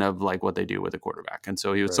again of like what they do with a quarterback. And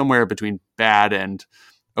so he was somewhere between bad and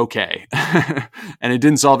okay. And it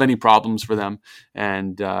didn't solve any problems for them.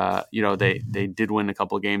 And, they did win a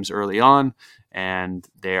couple of games early on, and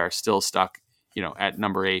they are still stuck, at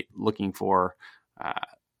number 8 looking for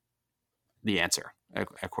the answer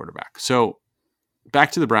at quarterback. So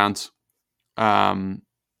back to the Browns.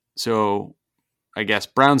 So I guess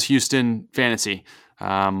Browns, Houston fantasy.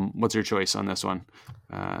 What's your choice on this one?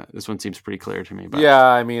 This one seems pretty clear to me. But yeah,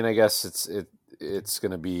 I mean, I guess it's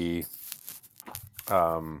going to be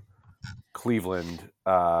Cleveland.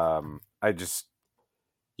 I just,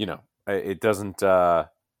 it doesn't.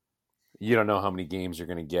 You don't know how many games you're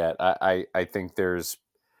going to get. I think there's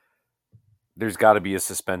got to be a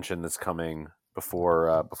suspension that's coming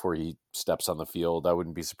before he steps on the field. I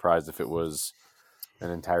wouldn't be surprised if it was an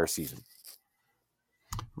entire season.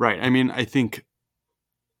 Right. I mean, I think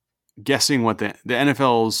guessing what the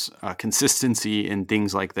NFL's consistency in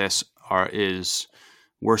things like this is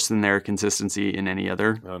worse than their consistency in any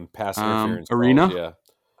other pass interference arena. Calls,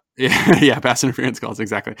 yeah, pass interference calls,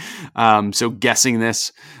 exactly. So guessing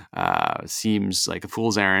this seems like a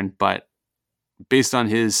fool's errand, but based on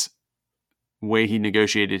his way he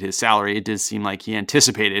negotiated his salary, it did seem like he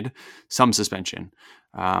anticipated some suspension.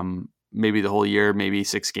 Maybe the whole year, maybe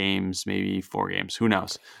 6 games, maybe 4 games. Who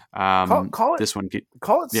knows? Call it this one.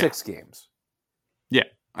 Call it 6 games. Yeah,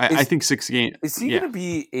 I think 6 games. Is he going to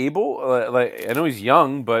be able? I know he's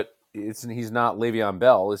young, but he's not Le'Veon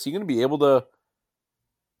Bell. Is he going to be able to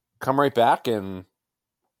come right back and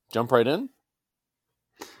jump right in?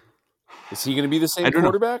 Is he going to be the same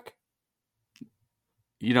quarterback?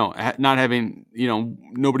 Not having,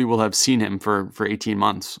 nobody will have seen him for 18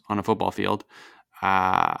 months on a football field.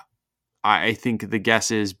 I think the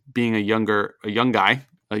guess is being a youngish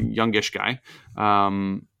guy.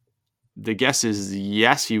 The guess is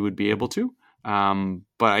yes, he would be able to.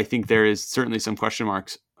 But I think there is certainly some question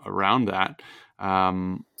marks around that.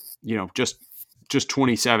 Just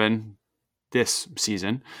 27 this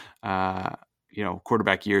season.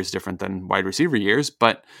 Quarterback year is different than wide receiver years,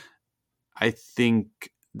 but I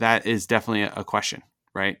think that is definitely a question,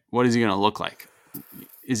 right? What is he going to look like?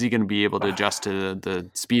 Is he going to be able to adjust to the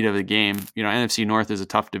speed of the game? NFC North is a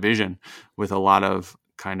tough division with a lot of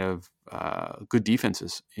kind of good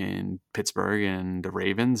defenses in Pittsburgh and the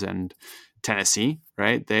Ravens and Tennessee,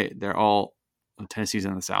 right? They're all Tennessee's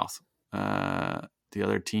in the South. The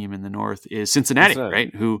other team in the North is Cincinnati,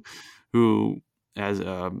 right? Who has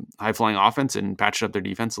a high flying offense and patched up their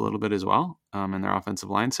defense a little bit as well, and their offensive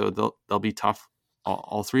line. So they'll be tough.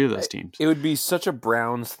 All 3 of those teams. It would be such a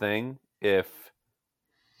Browns thing if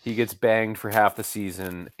he gets banged for half the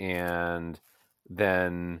season and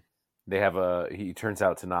then he turns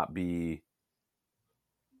out to not be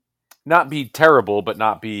terrible, but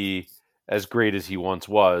not be as great as he once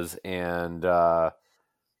was. And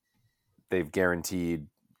they've guaranteed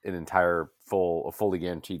an fully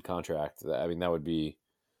guaranteed contract. I mean, that would be,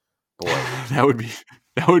 boy, that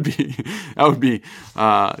would be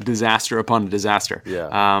disaster upon disaster.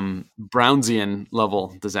 Yeah. Brownsian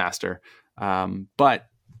level disaster. But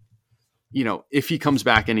if he comes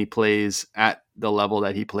back and he plays at the level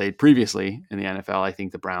that he played previously in the NFL, I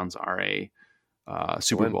think the Browns are a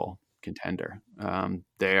Super Bowl contender.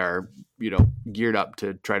 They are, geared up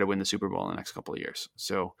to try to win the Super Bowl in the next couple of years.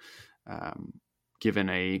 So, given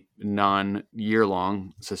a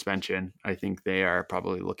non-year-long suspension, I think they are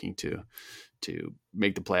probably looking to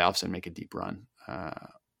make the playoffs and make a deep run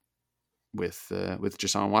with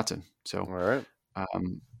Deshaun Watson. So, all right.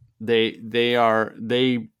 They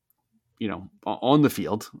on the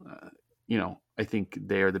field, I think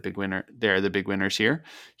they are the big winner. They're the big winners here.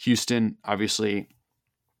 Houston obviously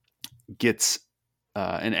gets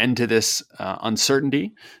an end to this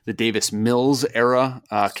uncertainty. The Davis Mills era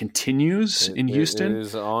continues in Houston. It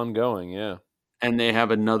is ongoing, yeah. And they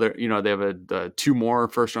have another, they have 2 more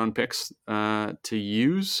first round picks to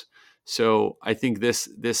use. So I think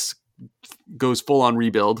this goes full on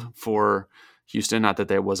rebuild for Houston. Not that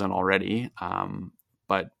there wasn't already,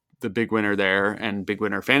 but the big winner there, and big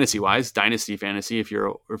winner fantasy wise, dynasty fantasy. If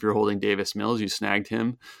you're holding Davis Mills, you snagged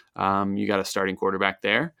him. You got a starting quarterback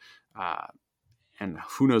there. And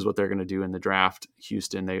who knows what they're going to do in the draft.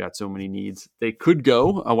 Houston, they got so many needs. They could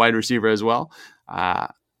go a wide receiver as well.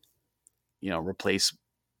 Replace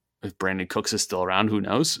if Brandon Cooks is still around. Who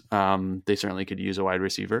knows? They certainly could use a wide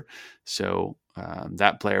receiver. So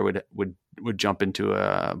that player would jump into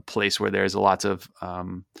a place where there's lots of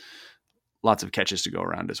catches to go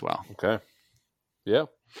around as well. Okay. Yeah.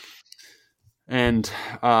 And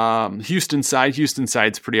Houston's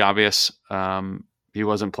side's pretty obvious. He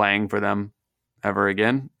wasn't playing for them ever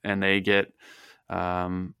again, and they get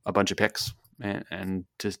a bunch of picks and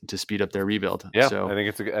to speed up their rebuild. Yeah, so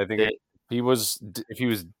if he was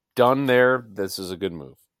done there, this is a good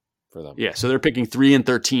move for them. Yeah, so they're picking 3 and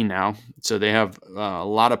 13 now, so they have a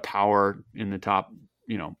lot of power in the top,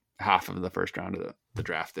 half of the first round of the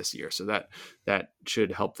draft this year. So that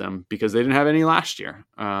should help them because they didn't have any last year,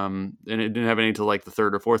 and it didn't have any till like the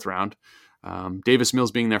 3rd or 4th round. Davis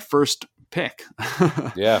Mills being their first pick.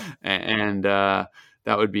 Yeah. And that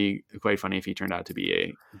would be quite funny if he turned out to be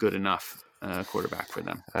a good enough quarterback for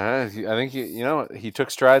them. I think he took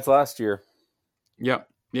strides last year. Yep.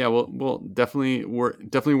 Yeah. Well, definitely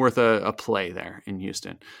worth a play there in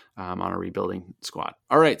Houston on a rebuilding squad.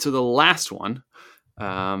 All right. So the last one,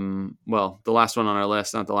 the last one on our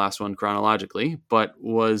list, not the last one chronologically, but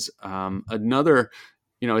was another,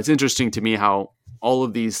 it's interesting to me how all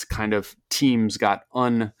of these kind of teams got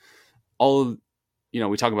we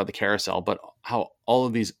talk about the carousel, but how all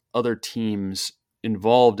of these other teams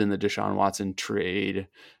involved in the Deshaun Watson trade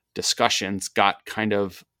discussions got kind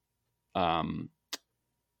of,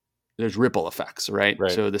 there's ripple effects, right?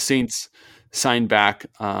 So the Saints signed back,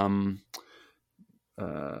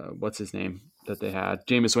 what's his name that they had?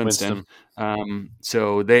 Jameis Winston.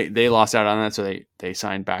 So they lost out on that. So they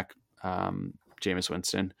signed back, Jameis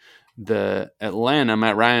Winston. The Atlanta,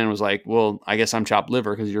 Matt Ryan was like, well, I guess I'm chopped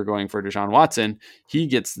liver because you're going for Deshaun Watson. He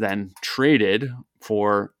gets then traded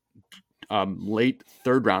for late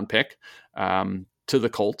 3rd round pick to the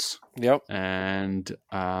Colts. Yep. And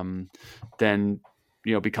then,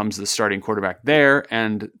 becomes the starting quarterback there.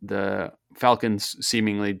 And the Falcons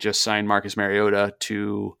seemingly just signed Marcus Mariota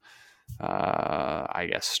to, I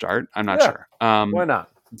guess, start. I'm not sure. Why not?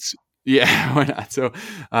 Yeah, why not? So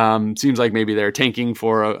seems like maybe they're tanking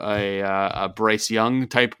for a Bryce Young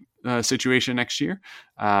type situation next year.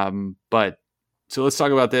 But so let's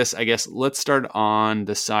talk about this. I guess let's start on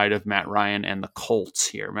the side of Matt Ryan and the Colts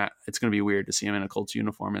here. Matt, it's going to be weird to see him in a Colts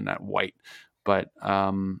uniform in that white. But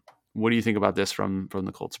what do you think about this from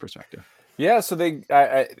the Colts perspective? Yeah, so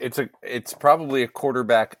it's probably a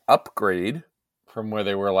quarterback upgrade from where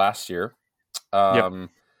they were last year.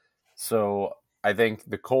 So I think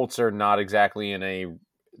the Colts are not exactly in a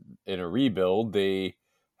rebuild. They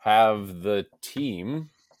have the team.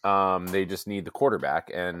 They just need the quarterback,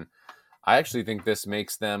 and I actually think this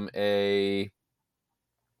makes them a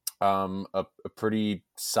pretty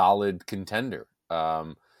solid contender.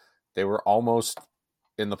 They were almost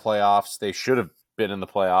in the playoffs. They should have been in the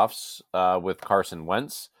playoffs with Carson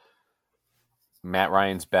Wentz. Matt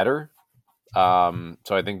Ryan's better, so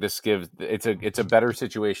I think this gives it's a better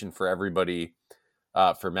situation for everybody.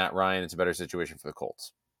 For Matt Ryan, it's a better situation for the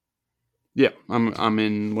Colts. Yeah, I'm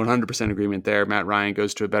in 100% agreement there. Matt Ryan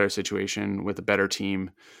goes to a better situation with a better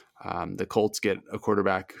team. The Colts get a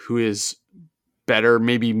quarterback who is better,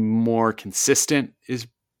 maybe more consistent is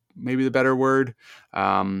maybe the better word.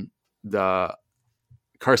 The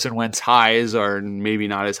Carson Wentz highs are maybe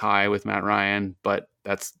not as high with Matt Ryan, but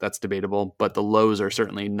that's debatable. But the lows are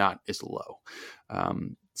certainly not as low.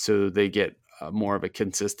 So they get more of a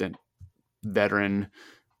consistent veteran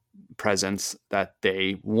presence that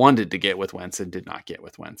they wanted to get with Wentz and did not get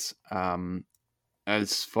with Wentz.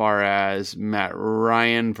 As far as Matt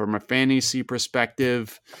Ryan from a fantasy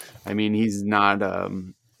perspective, I mean, he's not a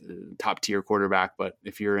top tier quarterback, but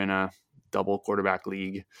if you're in a double quarterback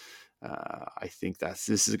league, I think this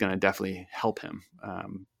is going to definitely help him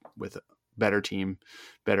with a better team,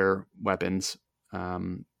 better weapons.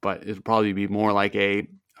 But it'll probably be more like a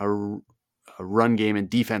run game and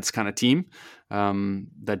defense kind of team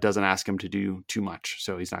that doesn't ask him to do too much.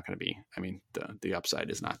 So he's not going to be, the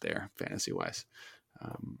upside is not there fantasy wise.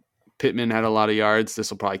 Pittman had a lot of yards. This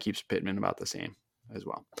will probably keep Pittman about the same as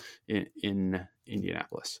well in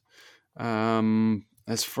Indianapolis.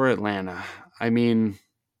 As for Atlanta, I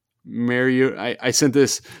sent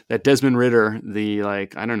that Desmond Ridder,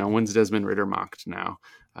 I don't know, when's Desmond Ridder mocked now?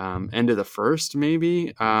 End of the first,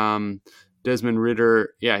 maybe. Desmond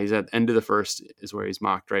Ridder, he's at end of the first is where he's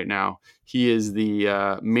mocked right now. He is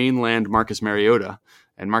the mainland Marcus Mariota,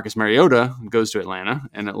 and Marcus Mariota goes to Atlanta,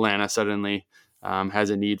 and Atlanta suddenly has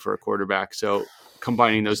a need for a quarterback. So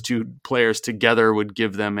combining those two players together would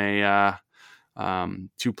give them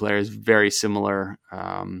two players very similar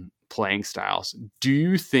playing styles. Do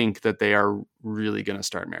you think that they are really going to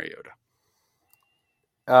start Mariota?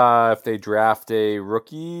 If they draft a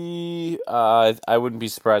rookie, I wouldn't be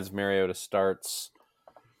surprised if Mariota starts.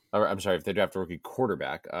 Or, I'm sorry, if they draft a rookie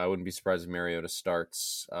quarterback, I wouldn't be surprised if Mariota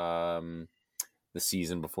starts the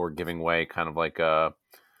season before giving way, kind of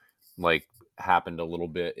like happened a little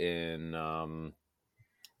bit in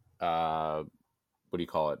what do you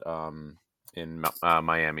call it? In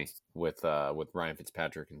Miami with Ryan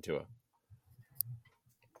Fitzpatrick and Tua.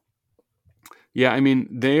 Yeah, I mean,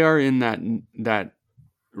 they are in that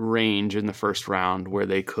range in the first round where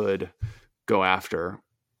they could go after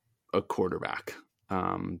a quarterback.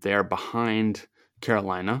 They are behind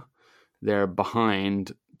Carolina. They're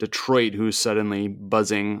behind Detroit, who's suddenly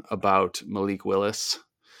buzzing about Malik Willis.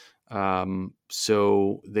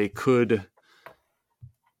 So they could,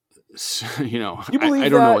 I don't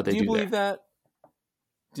know what they do. Do you believe that?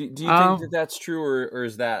 Do you think that that's true, or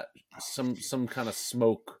is that some kind of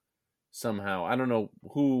smoke somehow? I don't know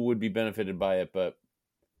who would be benefited by it, but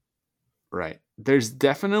right. There's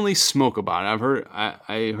definitely smoke about it.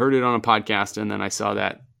 I heard it on a podcast, and then I saw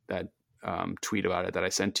that tweet about it that I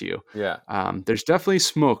sent to you. Yeah. There's definitely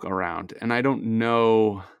smoke around, and I don't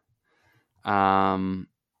know.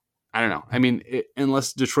 I don't know. I mean,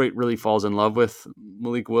 unless Detroit really falls in love with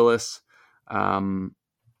Malik Willis,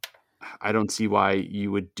 I don't see why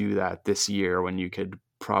you would do that this year when you could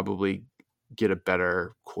probably get a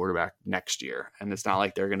better quarterback next year. And it's not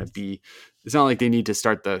like it's not like they need to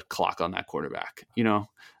start the clock on that quarterback,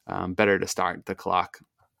 better to start the clock,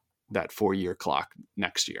 that 4-year clock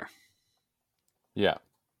next year. Yeah.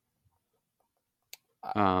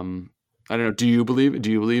 I don't know. Do you believe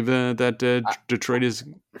that Detroit is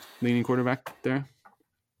leaning quarterback there?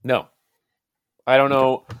 No, I don't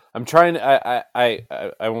know. I'm trying. I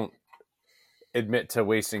won't admit to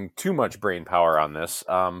wasting too much brain power on this,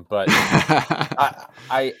 but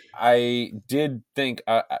I did think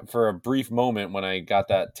for a brief moment when I got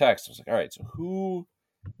that text, I was like, all right, so who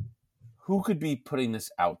could be putting this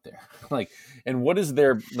out there? And what is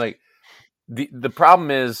their the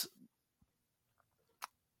problem is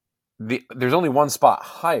there's only one spot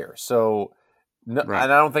higher, so right.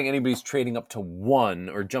 And I don't think anybody's trading up to one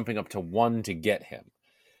or jumping up to one to get him.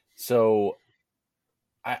 So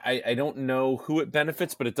I don't know who it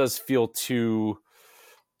benefits, but it does feel too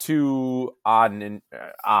odd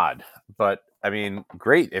odd. But I mean,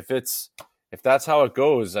 great if that's how it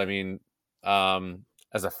goes. I mean,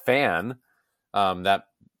 as a fan, that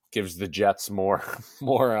gives the Jets more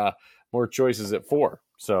choices at 4.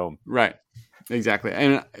 So right, exactly.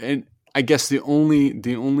 And I guess the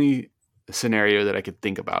only scenario that I could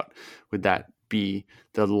think about would that be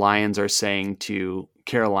the Lions are saying to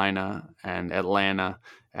Carolina and Atlanta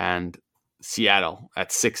and Seattle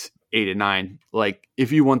at 6, 8, and 9, like,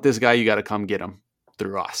 if you want this guy, you got to come get him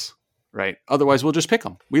through us, right? Otherwise, we'll just pick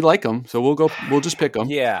him. We like him, so we'll just pick him.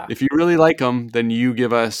 Yeah. If you really like him, then you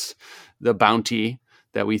give us the bounty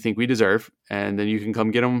that we think we deserve, and then you can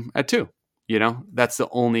come get him at 2. That's the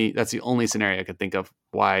only scenario I could think of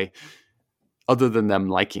why, other than them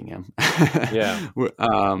liking him, yeah,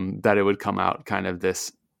 that it would come out kind of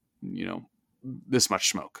this, this much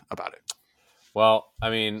smoke about it. Well, I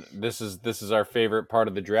mean, this is our favorite part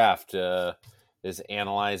of the draft, is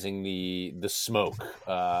analyzing the smoke.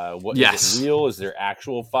 What yes. Is it real? Is there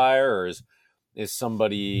actual fire, or is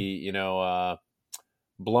somebody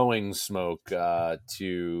blowing smoke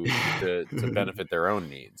to benefit their own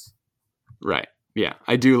needs? Right. Yeah,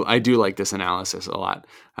 I do like this analysis a lot,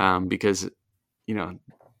 because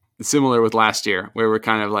similar with last year, where we're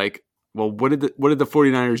kind of like, well, what did the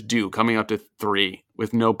 49ers do coming up to 3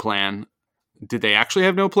 with no plan? Did they actually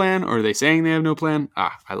have no plan, or are they saying they have no plan?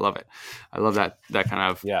 I love it. I love that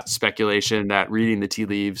kind of speculation, that reading the tea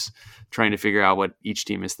leaves, trying to figure out what each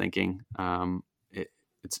team is thinking.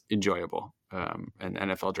 It's enjoyable. And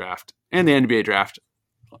NFL draft and the NBA draft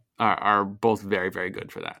are both very, very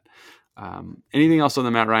good for that. Anything else on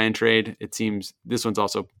the Matt Ryan trade? It seems this one's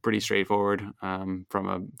also pretty straightforward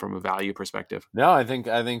from a value perspective. No, I think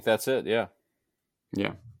that's it. Yeah.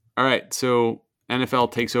 Yeah. All right. So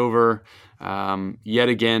NFL takes over yet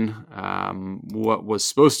again. What was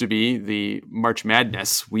supposed to be the March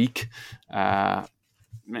Madness week, and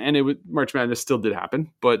March Madness still did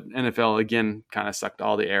happen, but NFL again kind of sucked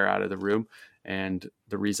all the air out of the room. And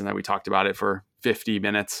the reason that we talked about it for 50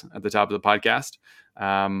 minutes at the top of the podcast.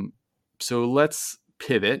 So let's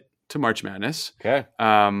pivot to March Madness. Okay.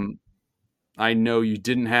 I'm I know you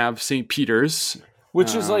didn't have St. Peter's.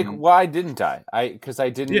 Which is like, why didn't I? Because I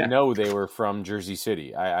didn't know they were from Jersey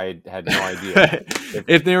City. I had no idea.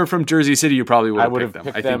 If they were from Jersey City, you probably would have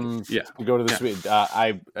picked them to go to the Sweet.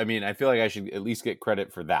 I mean, I feel like I should at least get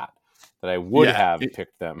credit for that I would have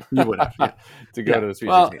picked them. You would have to go to the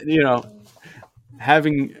Sweet 16. Well,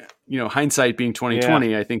 having hindsight being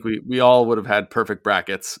 2020, I think we all would have had perfect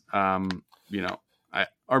brackets.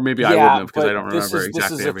 Or maybe I wouldn't have because I don't remember exactly.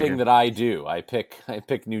 This is the thing that I do. I pick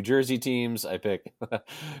New Jersey teams. I pick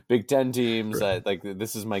Big Ten teams. Right.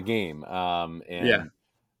 This is my game. I'm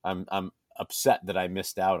upset that I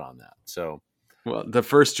missed out on that. So, well, the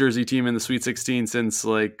first Jersey team in the Sweet 16 since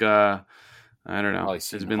I don't know.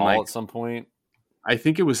 It's been at some point. I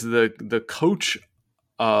think it was the coach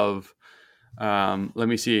of. Let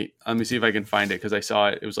me see if I can find it because I saw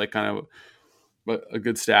it. It was like kind of a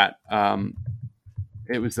good stat.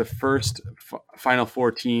 It was the first Final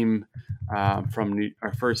Four team from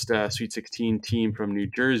our first Sweet 16 team from New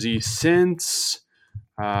Jersey since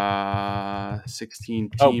 16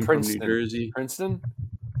 team from New Jersey. Princeton?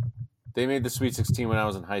 They made the Sweet 16 when I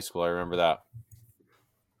was in high school. I remember that.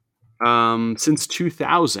 Since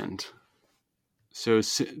 2000. So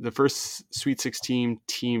the first Sweet 16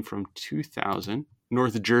 team from 2000,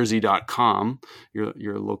 NorthJersey.com,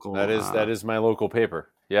 your local. That is my local paper.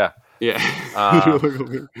 Yeah. Yeah.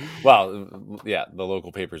 The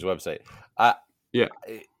local paper's website.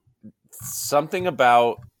 Something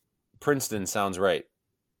about Princeton sounds right.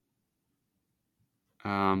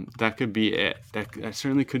 That could be it. That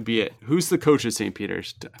certainly could be it. Who's the coach of St.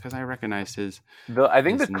 Peter's? Because I recognize his. I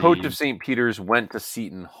think the coach of St. Peter's went to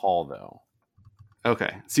Seton Hall, though.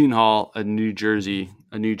 Okay, Seton Hall, a New Jersey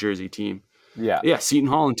team. Yeah, Seton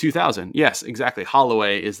Hall in 2000. Yes, exactly.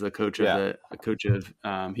 Holloway is the coach of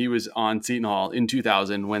he was on Seton Hall in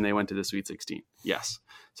 2000 when they went to the Sweet 16. Yes,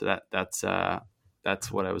 so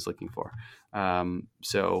that's what I was looking for.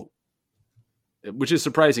 Which is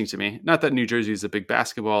surprising to me. Not that New Jersey is a big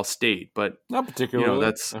basketball state, but not particularly.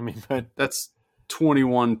 That's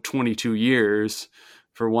 21, 22 years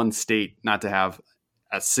for one state not to have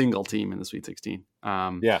a single team in the Sweet 16.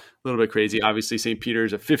 A little bit crazy. Obviously, St.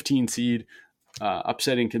 Peter's a 15 seed,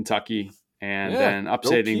 upsetting Kentucky and then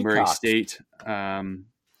upsetting Murray State.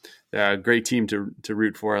 Great team to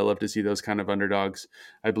root for. I love to see those kind of underdogs.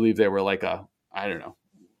 I believe they were like at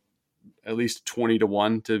least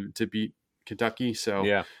 20-1 to beat Kentucky.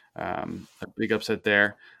 So a big upset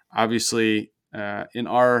there. Obviously, in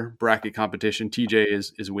our bracket competition, TJ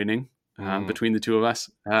is winning. Between the two of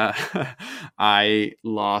us, I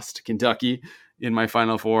lost Kentucky in my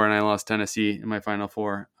Final Four, and I lost Tennessee in my Final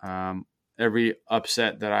Four. Every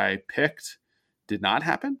upset that I picked did not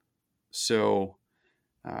happen, so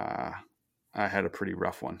I had a pretty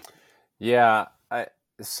rough one. Yeah,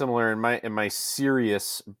 similar in my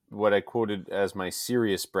serious, what I quoted as my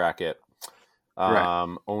serious bracket.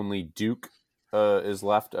 Right. Only Duke is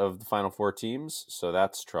left of the Final Four teams, so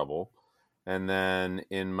that's trouble. And then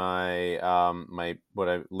in my what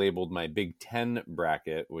I labeled my Big Ten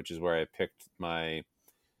bracket, which is where I picked my,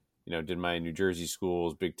 did my New Jersey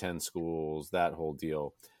schools, Big Ten schools, that whole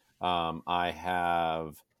deal. I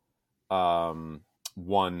have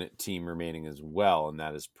one team remaining as well, and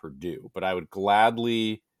that is Purdue. But I would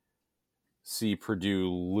gladly see Purdue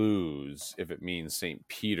lose if it means St.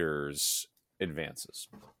 Peter's advances.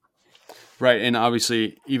 Right, and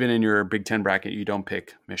obviously, even in your Big Ten bracket, you don't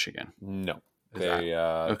pick Michigan. No,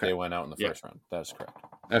 they went out in the first round. That's correct.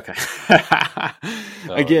 Okay. I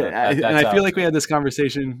feel like we had this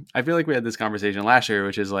conversation. I feel like we had this conversation last year,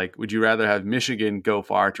 which is like, would you rather have Michigan go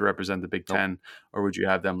far to represent the Big Ten, or would you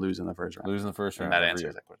have them lose in the first round? Lose in the first round. And that answer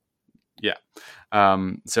is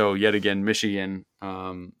so yet again, Michigan,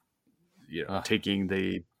 taking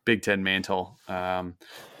the Big Ten mantle.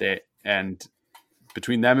 And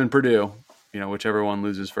between them and Purdue, whichever one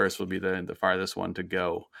loses first will be the farthest one to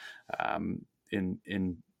go in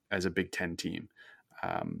as a Big Ten team.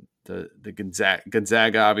 The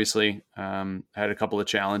Gonzaga obviously had a couple of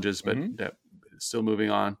challenges, but still moving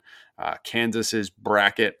on. Kansas's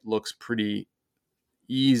bracket looks pretty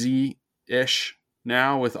easy-ish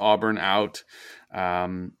now with Auburn out.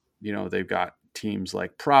 They've got teams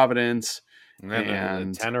like Providence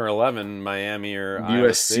and 10 or 11 Miami or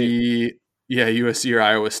USC. Yeah, USC or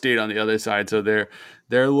Iowa State on the other side. So they're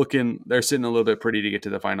sitting a little bit pretty to get to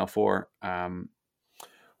the Final Four.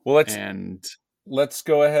 Let's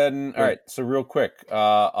go ahead and all right. So real quick,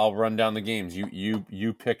 I'll run down the games.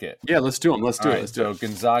 You pick it. Yeah, let's do them. Let's do it. So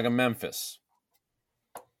Gonzaga, Memphis.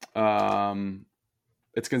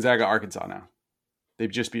 It's Gonzaga, Arkansas now.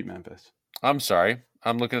 They've just beat Memphis. I'm sorry,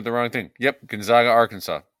 I'm looking at the wrong thing. Yep, Gonzaga,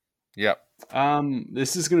 Arkansas. Yep.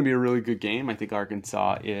 This is going to be a really good game. I think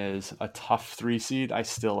Arkansas is a tough 3 seed. I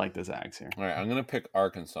still like the Zags here. All right, I'm going to pick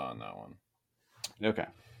Arkansas on that one. Okay.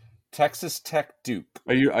 Texas Tech Duke.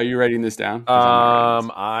 Are you writing this down?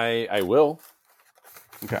 I will.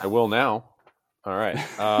 Okay. I will now. All right.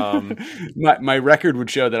 My record would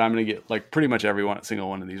show that I'm going to get like pretty much every single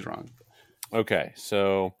one of these wrong. Okay.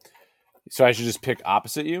 So I should just pick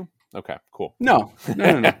opposite you? Okay, cool. No.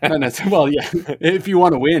 Well, yeah. If you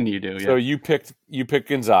want to win, you do. Yeah. So you picked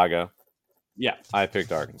Gonzaga. Yeah. I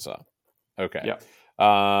picked Arkansas. Okay.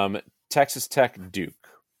 Yeah. Texas Tech Duke.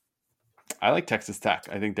 I like Texas Tech.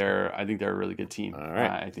 I think they're a really good team. All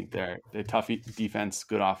right. I think they're tough defense,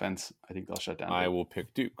 good offense. I think they'll shut down. I will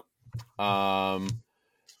pick Duke.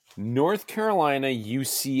 North Carolina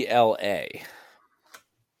UCLA.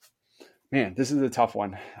 Man, this is a tough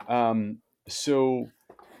one. So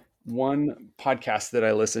one podcast that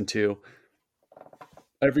I listen to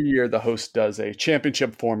every year, the host does a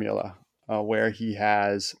championship formula where he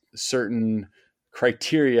has certain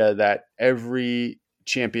criteria that every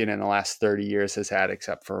champion in the last 30 years has had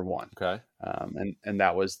except for one. Okay. And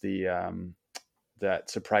that was that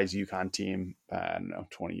surprise UConn team, I don't know,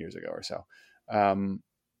 20 years ago or so.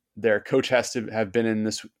 Their coach has to have been in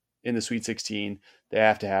the Sweet 16. They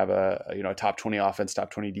have to have a top 20 offense,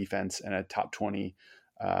 top 20 defense, and a top 20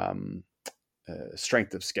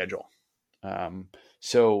 strength of schedule. There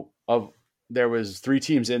was 3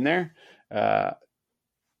 teams in there.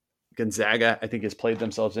 Gonzaga, I think, has played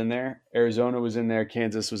themselves in there. Arizona was in there.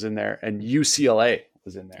 Kansas was in there, and UCLA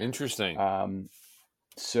was in there. Interesting.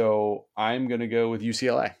 So I'm going to go with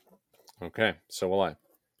UCLA. Okay. So will I.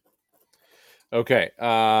 Okay.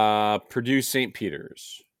 Purdue St.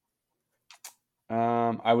 Peter's.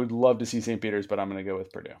 I would love to see St. Peter's, but I'm going to go with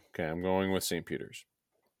Purdue. Okay. I'm going with St. Peter's.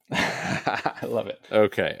 I love it.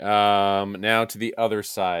 Okay. Now to the other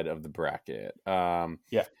side of the bracket.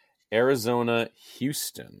 Yeah. Arizona,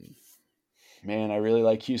 Houston. Man, I really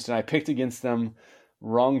like Houston. I picked against them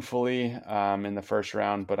wrongfully in the first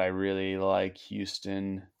round, but I really like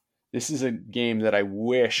Houston. This is a game that I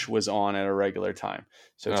wish was on at a regular time.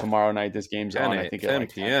 So tomorrow night, this game's on. I think 10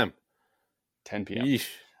 p.m. 10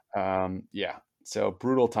 p.m. Yeah. So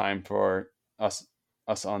brutal time for us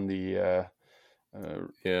on the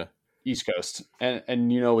East Coast,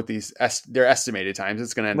 and with these their estimated times,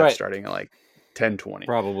 it's going to end up starting at like 10:20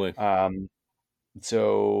 probably.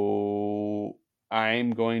 So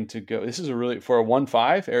I'm going to go. This is for a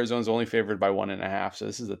 1-5. Arizona's only favored by 1.5, so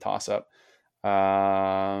this is a toss up.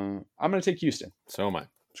 I'm going to take Houston. So am I.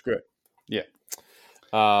 Screw it. Yeah.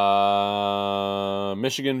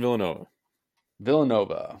 Michigan,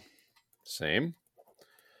 Villanova. Same.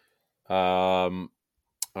 All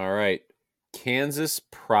right. Kansas,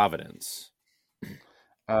 Providence.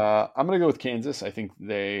 I'm going to go with Kansas. I think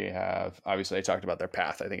they have, obviously I talked about their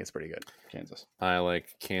path. I think it's pretty good. Kansas. I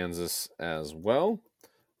like Kansas as well.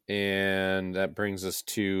 And that brings us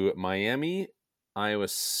to Miami, Iowa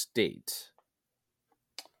State.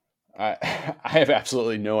 I have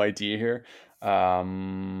absolutely no idea here.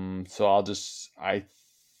 So I'll just,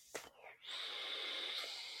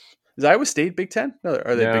 is Iowa State Big Ten? No,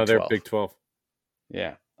 are they Big 12? They're Big 12.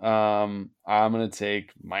 Yeah. I'm going to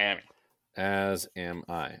take Miami. As am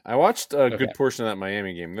I. I watched a good portion of that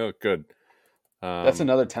Miami game. They look good. That's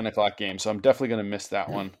another 10 o'clock game, so I'm definitely going to miss that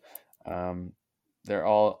one. They're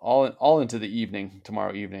all into the evening,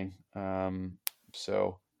 tomorrow evening.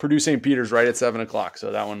 So Purdue St. Peter's right at 7 o'clock.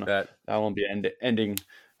 So that won't be ending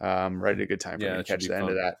right at a good time for me to catch the end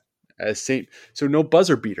of that. So no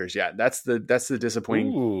buzzer beaters yet. That's the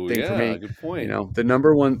disappointing thing for me. Good point. The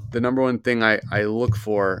number one thing I look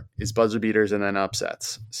for is buzzer beaters and then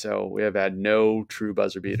upsets. So we have had no true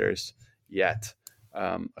buzzer beaters yet.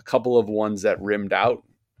 A couple of ones that rimmed out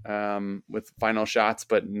with final shots,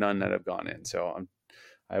 but none that have gone in. So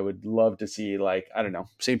I would love to see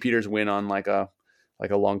St. Peter's win on like a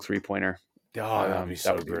long 3-pointer. Oh, that would be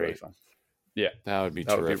so great. Really fun. Yeah, that would be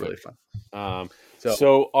terrific. Would be really fun.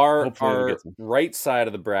 So our right side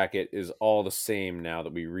of the bracket is all the same now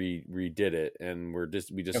that we redid it, and we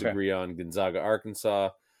just agree on Gonzaga, Arkansas,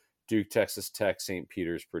 Duke, Texas Tech, St.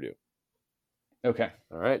 Peter's, Purdue. Okay.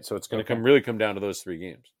 All right. So it's going to really come down to those 3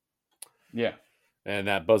 games. Yeah. And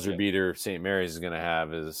that buzzer beater St. Mary's is going to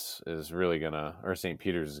have is really going to, or St.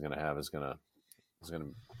 Peter's is going to have it's just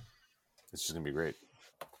going to be great.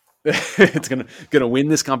 It's gonna win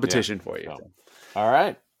this competition for you. So. All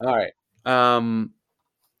right.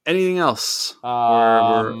 Anything else?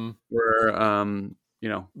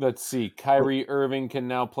 Let's see. Kyrie Irving can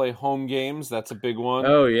now play home games. That's a big one.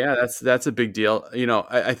 Oh yeah, that's a big deal.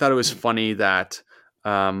 I thought it was funny that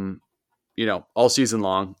all season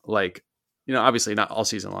long, like obviously not all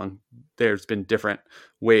season long. There's been different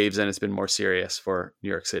waves, and it's been more serious for New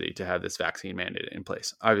York City to have this vaccine mandate in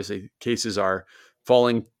place. Obviously, cases are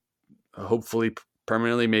falling, hopefully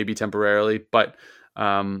permanently, maybe temporarily, but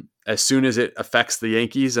as soon as it affects the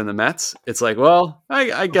Yankees and the Mets, it's like, well,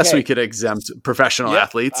 I guess we could exempt professional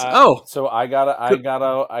athletes. So I got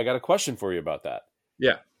a question for you about that.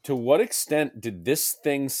 Yeah. To what extent did this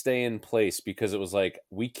thing stay in place because it was like,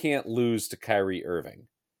 we can't lose to Kyrie Irving?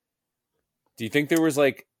 Do you think there was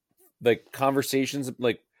like conversations,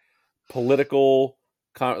 like political,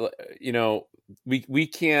 we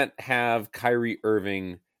can't have Kyrie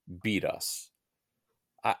Irving beat us?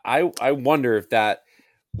 I wonder if that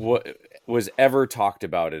was ever talked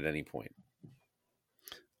about at any point.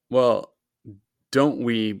 Well, don't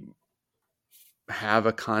we have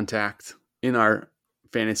a contact in our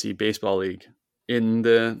fantasy baseball league in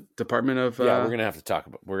the Department of? We're gonna have to talk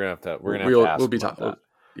about. We'll have to ask that.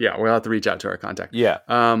 Yeah, we'll have to reach out to our contact. Yeah.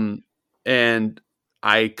 And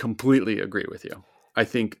I completely agree with you. I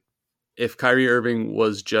think if Kyrie Irving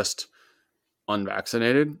was just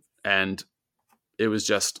unvaccinated and it was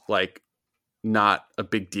just like not a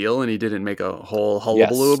big deal and he didn't make a whole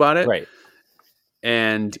hullabaloo about it. Right.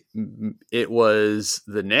 And it was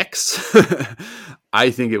the Knicks,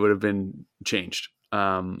 I think it would have been changed.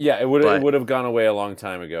 It would have gone away a long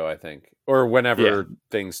time ago, I think, or whenever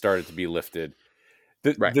things started to be lifted.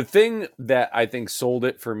 The thing that I think sold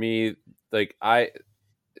it for me, like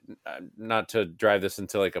not to drive this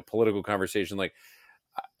into like a political conversation, like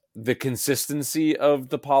the consistency of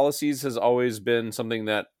the policies has always been something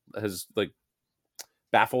that has like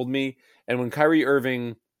baffled me. And when Kyrie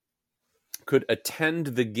Irving could attend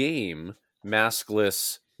the game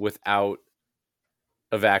maskless without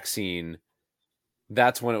a vaccine,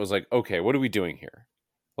 that's when it was like, okay, what are we doing here?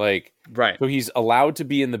 Like, right. So he's allowed to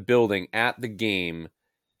be in the building at the game,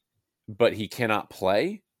 but he cannot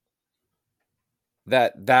play.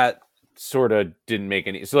 That sort of didn't make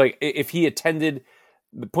any. So like, if he attended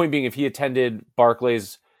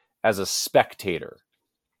Barclays as a spectator,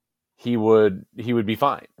 he would be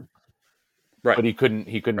fine. Right. But he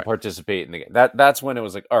couldn't participate in the game. That's when it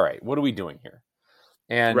was like, all right, what are we doing here?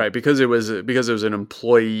 And right, because it was an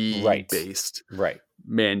employee based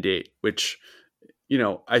mandate, which,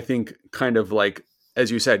 I think kind of like,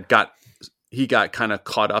 as you said, he got kind of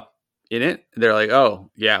caught up in it. They're like,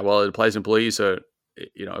 oh yeah, well, it applies to employees, so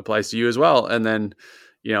it applies to you as well. And then,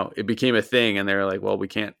 it became a thing, and they're like, well, we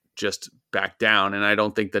can't just back down. And I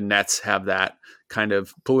don't think the Nets have that kind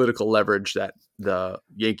of political leverage that the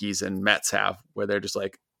Yankees and Mets have, where they're just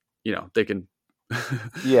like, they can,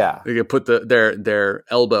 they can put their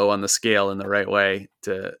elbow on the scale in the right way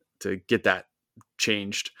to get that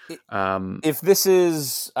changed. If this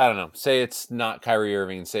is, I don't know, say it's not Kyrie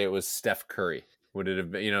Irving, say it was Steph Curry, would it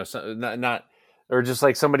have been, not, or just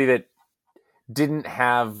like somebody that didn't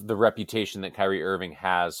have the reputation that Kyrie Irving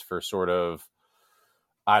has for sort of,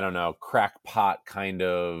 I don't know, crackpot kind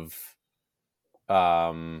of,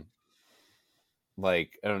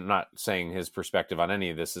 like, I'm not saying his perspective on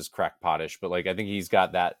any of this is crackpotish, but like, I think he's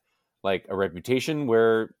got that, like, a reputation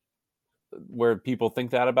where people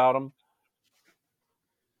think that about him.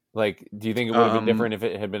 Like, do you think it would have been different if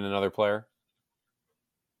it had been another player?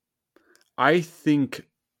 I think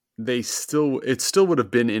it still would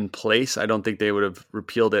have been in place. I don't think they would have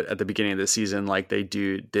repealed it at the beginning of the season like they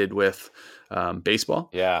did with baseball.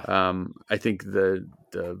 Yeah. I think the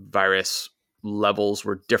virus levels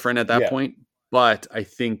were different at that point, but I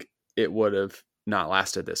think it would have not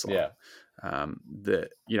lasted this long. Yeah.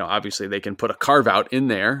 Obviously they can put a carve out in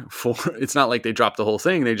there for, it's not like they dropped the whole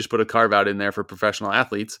thing. They just put a carve out in there for professional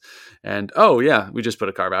athletes, and we just put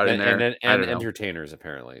a carve out in there. And entertainers,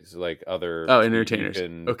 apparently. So like other, entertainers.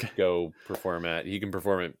 You can go perform at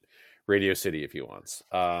Radio City if he wants.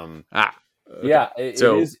 Okay. Yeah, it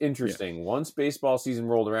is interesting. Yeah. Once baseball season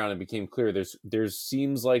rolled around and became clear, there's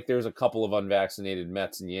seems like there's a couple of unvaccinated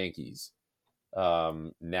Mets and Yankees.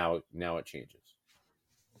 Now it changes.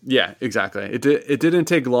 Yeah, exactly. It didn't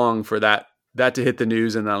take long for that to hit the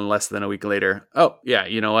news, and then less than a week later, oh yeah,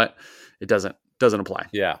 you know what? It doesn't apply.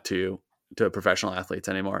 To professional athletes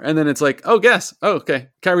anymore. And then it's like, okay,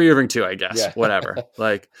 Kyrie Irving too, I guess. Yeah. Whatever.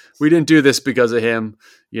 Like, we didn't do this because of him.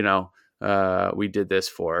 We did this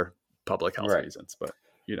for public health reasons. But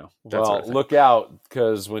well, sort of look out,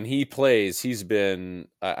 because when he plays, he's been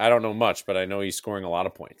I don't know much, but I know he's scoring a lot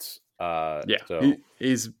of points. So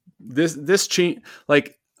he's this change.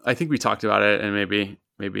 Like, I think we talked about it, and maybe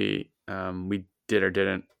we did or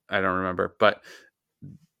didn't. I don't remember. But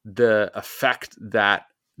the effect that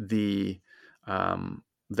that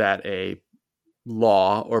a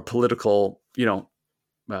law or political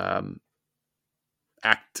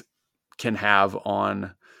act can have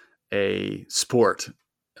on a sport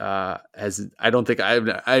as I don't think I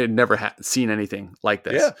had never seen anything like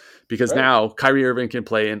this, because now Kyrie Irving can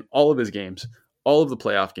play in all of his games, all of the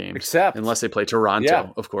playoff games, except unless they play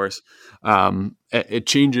Toronto, of course. It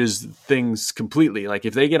changes things completely. Like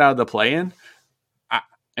if they get out of the play-in,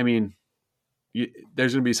 I mean,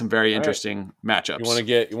 there's going to be some very interesting matchups. You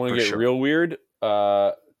want to get real weird?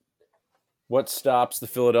 What stops the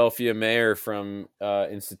Philadelphia mayor from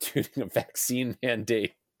instituting a vaccine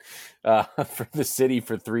mandate for the city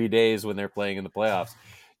for 3 days when they're playing in the playoffs?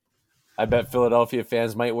 I bet Philadelphia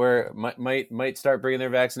fans might start bringing their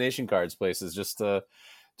vaccination cards places just to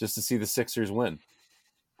see the Sixers win.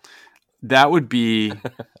 That would be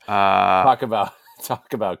talk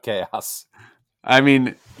about chaos. I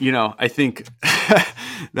mean, I think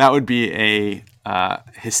that would be a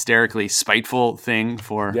hysterically spiteful thing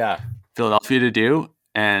for Philadelphia to do,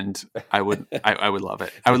 and I would love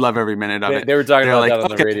it. I would love every minute of it. They were talking about that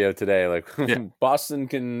on the radio today. Like Boston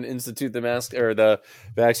can institute the mask or the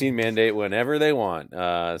vaccine mandate whenever they want.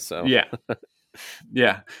 Just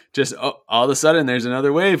all of a sudden there's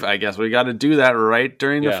another wave. I guess we got to do that right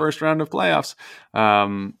during the first round of playoffs.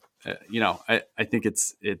 I think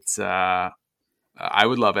it's. I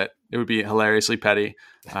would love it. It would be hilariously petty,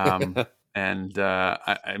 and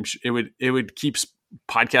I'm sure it would keep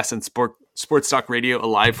podcasts and sports talk radio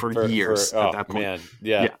alive for years at that point.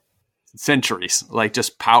 Man. Centuries. Like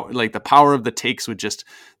just power, like the power of the takes would just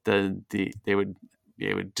they would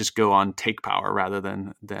just go on take power rather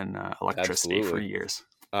than electricity for years.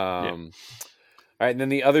 All right, and then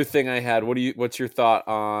the other thing I had, what's your thought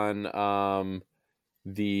on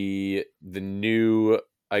the new,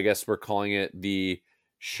 I guess we're calling it the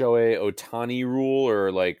Shohei Ohtani rule,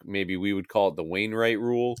 or like maybe we would call it the Wainwright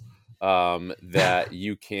rule, that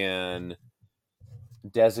you can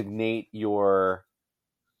designate your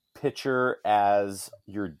pitcher as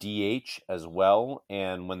your DH as well,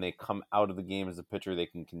 and when they come out of the game as a pitcher, they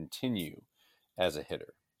can continue as a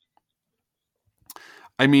hitter.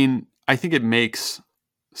 I mean, I think it makes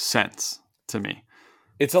sense to me.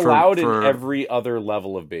 It's allowed in every other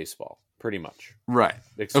level of baseball, pretty much. Right.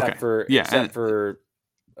 Except for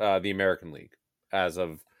the American League as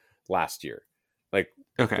of last year. Like,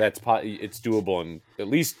 it's doable, and at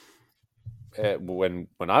least when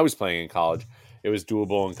I was playing in college, it was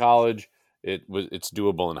doable in college. It's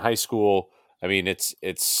doable in high school. I mean,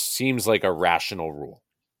 it seems like a rational rule.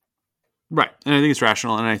 Right. And I think it's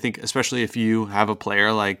rational. And I think especially if you have a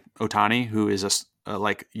player like Ohtani, who is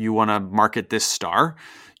like you want to market this star,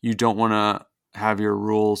 you don't want to have your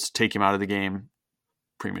rules take him out of the game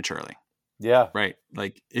prematurely. Yeah. Right.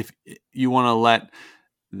 Like if you want to let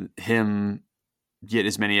him get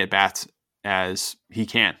as many at-bats as he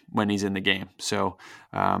can when he's in the game. So,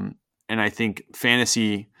 and I think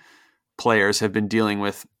fantasy players have been dealing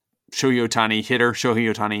with Shohei Ohtani hitter,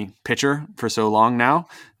 Shohei Ohtani pitcher for so long now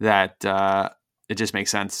that it just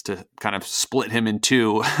makes sense to kind of split him in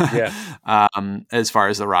two as far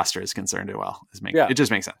as the roster is concerned as well. It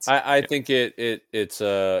just makes sense. I think it's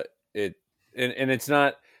it's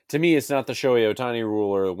not, to me, it's not the Shohei Ohtani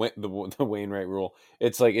rule or the Wainwright rule.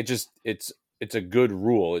 It's like, it's a good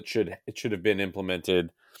rule. It should have been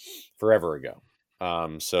implemented forever ago.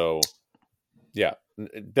 So yeah,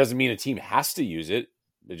 it doesn't mean a team has to use it.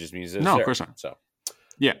 It just means it's no, there. Of course not. So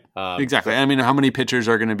yeah, exactly. I mean, how many pitchers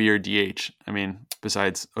are going to be your DH? I mean,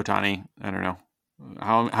 besides Ohtani, I don't know.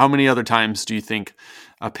 How many other times do you think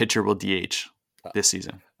a pitcher will DH this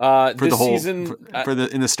season? In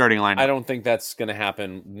the starting lineup? I don't think that's going to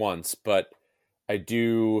happen once, but I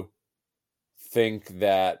do think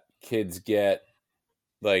that kids get,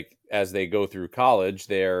 like, as they go through college,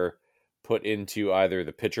 they're put into either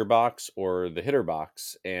the pitcher box or the hitter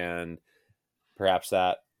box, and perhaps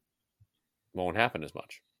that won't happen as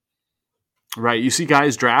much. Right. You see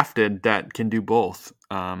guys drafted that can do both.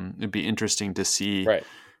 It'd be interesting to see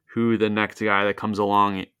who the next guy that comes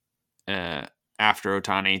along after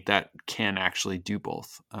Ohtani that can actually do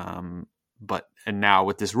both. And now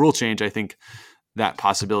with this rule change, I think that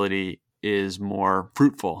possibility is more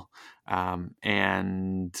fruitful.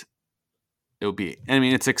 And it'll be, I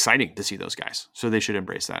mean, it's exciting to see those guys. So they should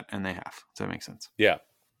embrace that, and they have. Does that make sense? Yeah.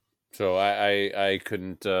 So I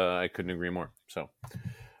couldn't agree more. So, all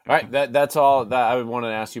right, that's all that I would want to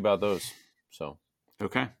ask you about those. So,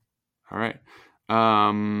 okay. All right.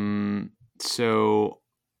 So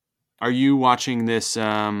are you watching this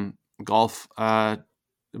golf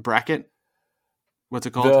bracket? What's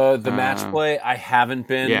it called? The match play? I haven't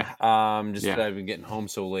been. Yeah. I've been getting home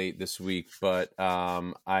so late this week, but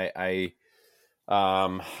I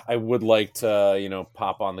I would like to,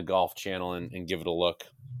 pop on the Golf Channel and give it a look.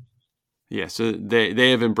 Yeah, so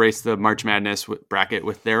they have embraced the March Madness bracket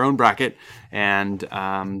with their own bracket, and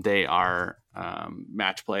they are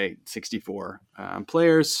match play 64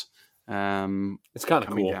 players. It's kind of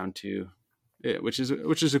cool. Down to, which is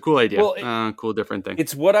a cool idea. Well, cool different thing.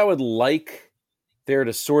 It's what I would like there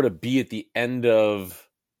to sort of be at the end of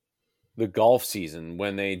the golf season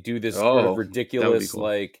when they do this sort of ridiculous cool.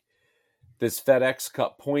 Like this FedEx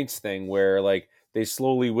Cup points thing where like they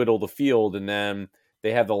slowly whittle the field and then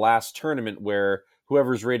they have the last tournament where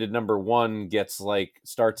whoever's rated number 1 gets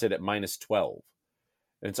starts it at -12.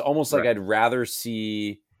 And it's almost like I'd rather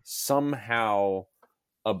see somehow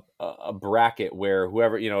a bracket where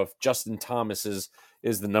whoever, if Justin Thomas is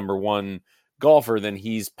the number 1 golfer, then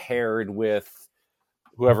he's paired with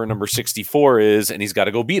whoever number 64 is, and he's got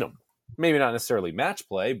to go beat him. Maybe not necessarily match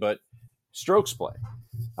play, but strokes play.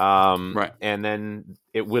 And then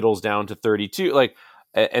it whittles down to 32.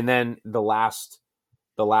 And then the last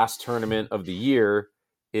tournament of the year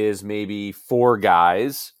is maybe 4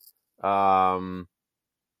 guys battling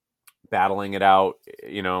it out,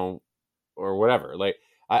 or whatever.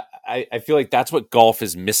 I feel like that's what golf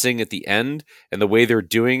is missing at the end, and the way they're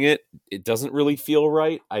doing it, it doesn't really feel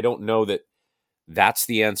right. I don't know that that's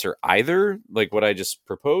the answer either, like what I just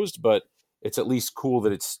proposed, but it's at least cool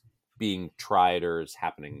that it's being tried or is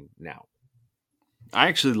happening now. I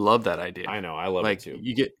actually love that idea. I know, I love it too.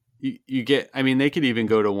 You get, I mean, they could even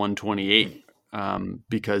go to 128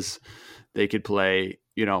 because they could play,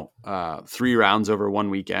 3 rounds over one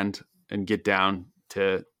weekend and get down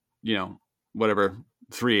to, whatever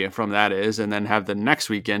 3 from that is, and then have the next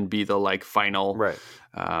weekend be the final, right.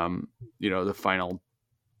 The final,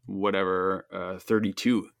 whatever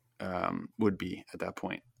 32 would be at that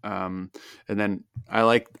point. And then I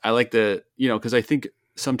like the, because I think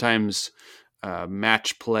sometimes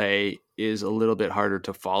match play is a little bit harder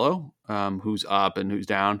to follow, who's up and who's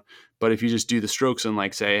down. But if you just do the strokes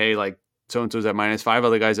and say, hey, so-and-so's at -5,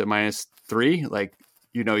 other guys at -3,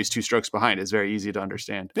 he's 2 strokes behind. It's very easy to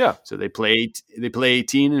understand. Yeah. So they play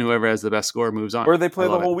 18 and whoever has the best score moves on. Or they play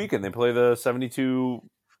the whole weekend. They play the 72,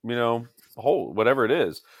 whole, whatever it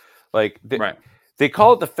is. They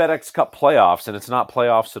call it the FedEx Cup playoffs, and it's not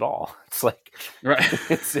playoffs at all. It's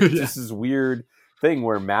it's just this weird thing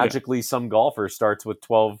where magically some golfer starts with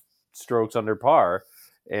 12 strokes under par,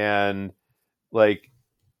 and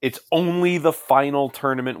it's only the final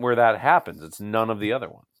tournament where that happens. It's none of the other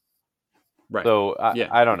ones. Right. So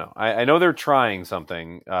I don't know. I know they're trying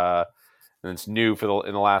something, and it's new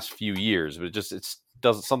in the last few years, but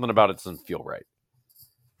something about it doesn't feel right.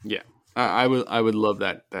 Yeah. I would love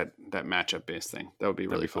that matchup based thing. That would be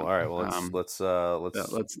really fun. All right, well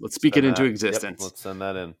let's speak it into existence. Yep, let's send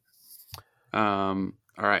that in. All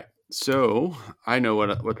right. So I know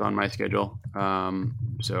what's on my schedule.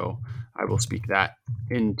 So I will speak that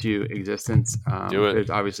into existence. Do it. There's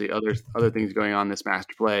obviously other things going on this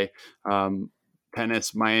match play.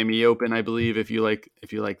 Tennis, Miami Open, I believe. If you like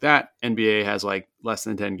that, NBA has less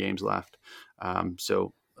than 10 games left.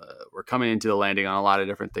 So we're coming into the landing on a lot of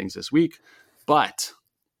different things this week, but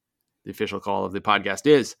the official call of the podcast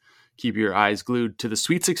is keep your eyes glued to the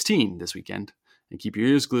Sweet 16 this weekend and keep your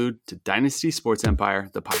ears glued to Dynasty Sports Empire,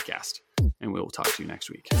 the podcast. And we will talk to you next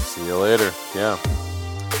week. See you later. Yeah.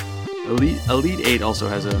 Elite 8 also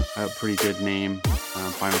has a pretty good name.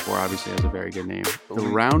 Final Four obviously has a very good name. The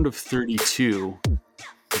round of 32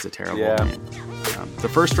 is a terrible name. The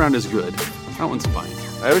first round is good. That one's fine.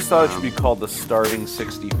 I always thought it should be called the Starting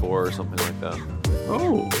 64 or something like that.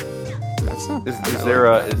 Oh, that's not.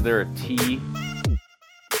 Is there a T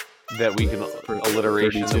that we can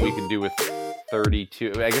alliteration 32? That we can do with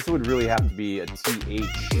 32? I guess it would really have to be a TH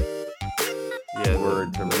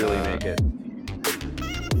word to really make it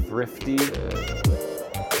thrifty.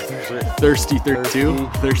 Thirsty 32.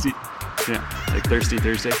 Thirsty. Yeah, thirsty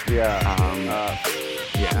Thursday. Yeah.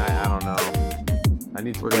 I don't know. I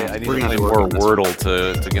need to play more Wordle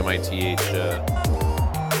to get my TH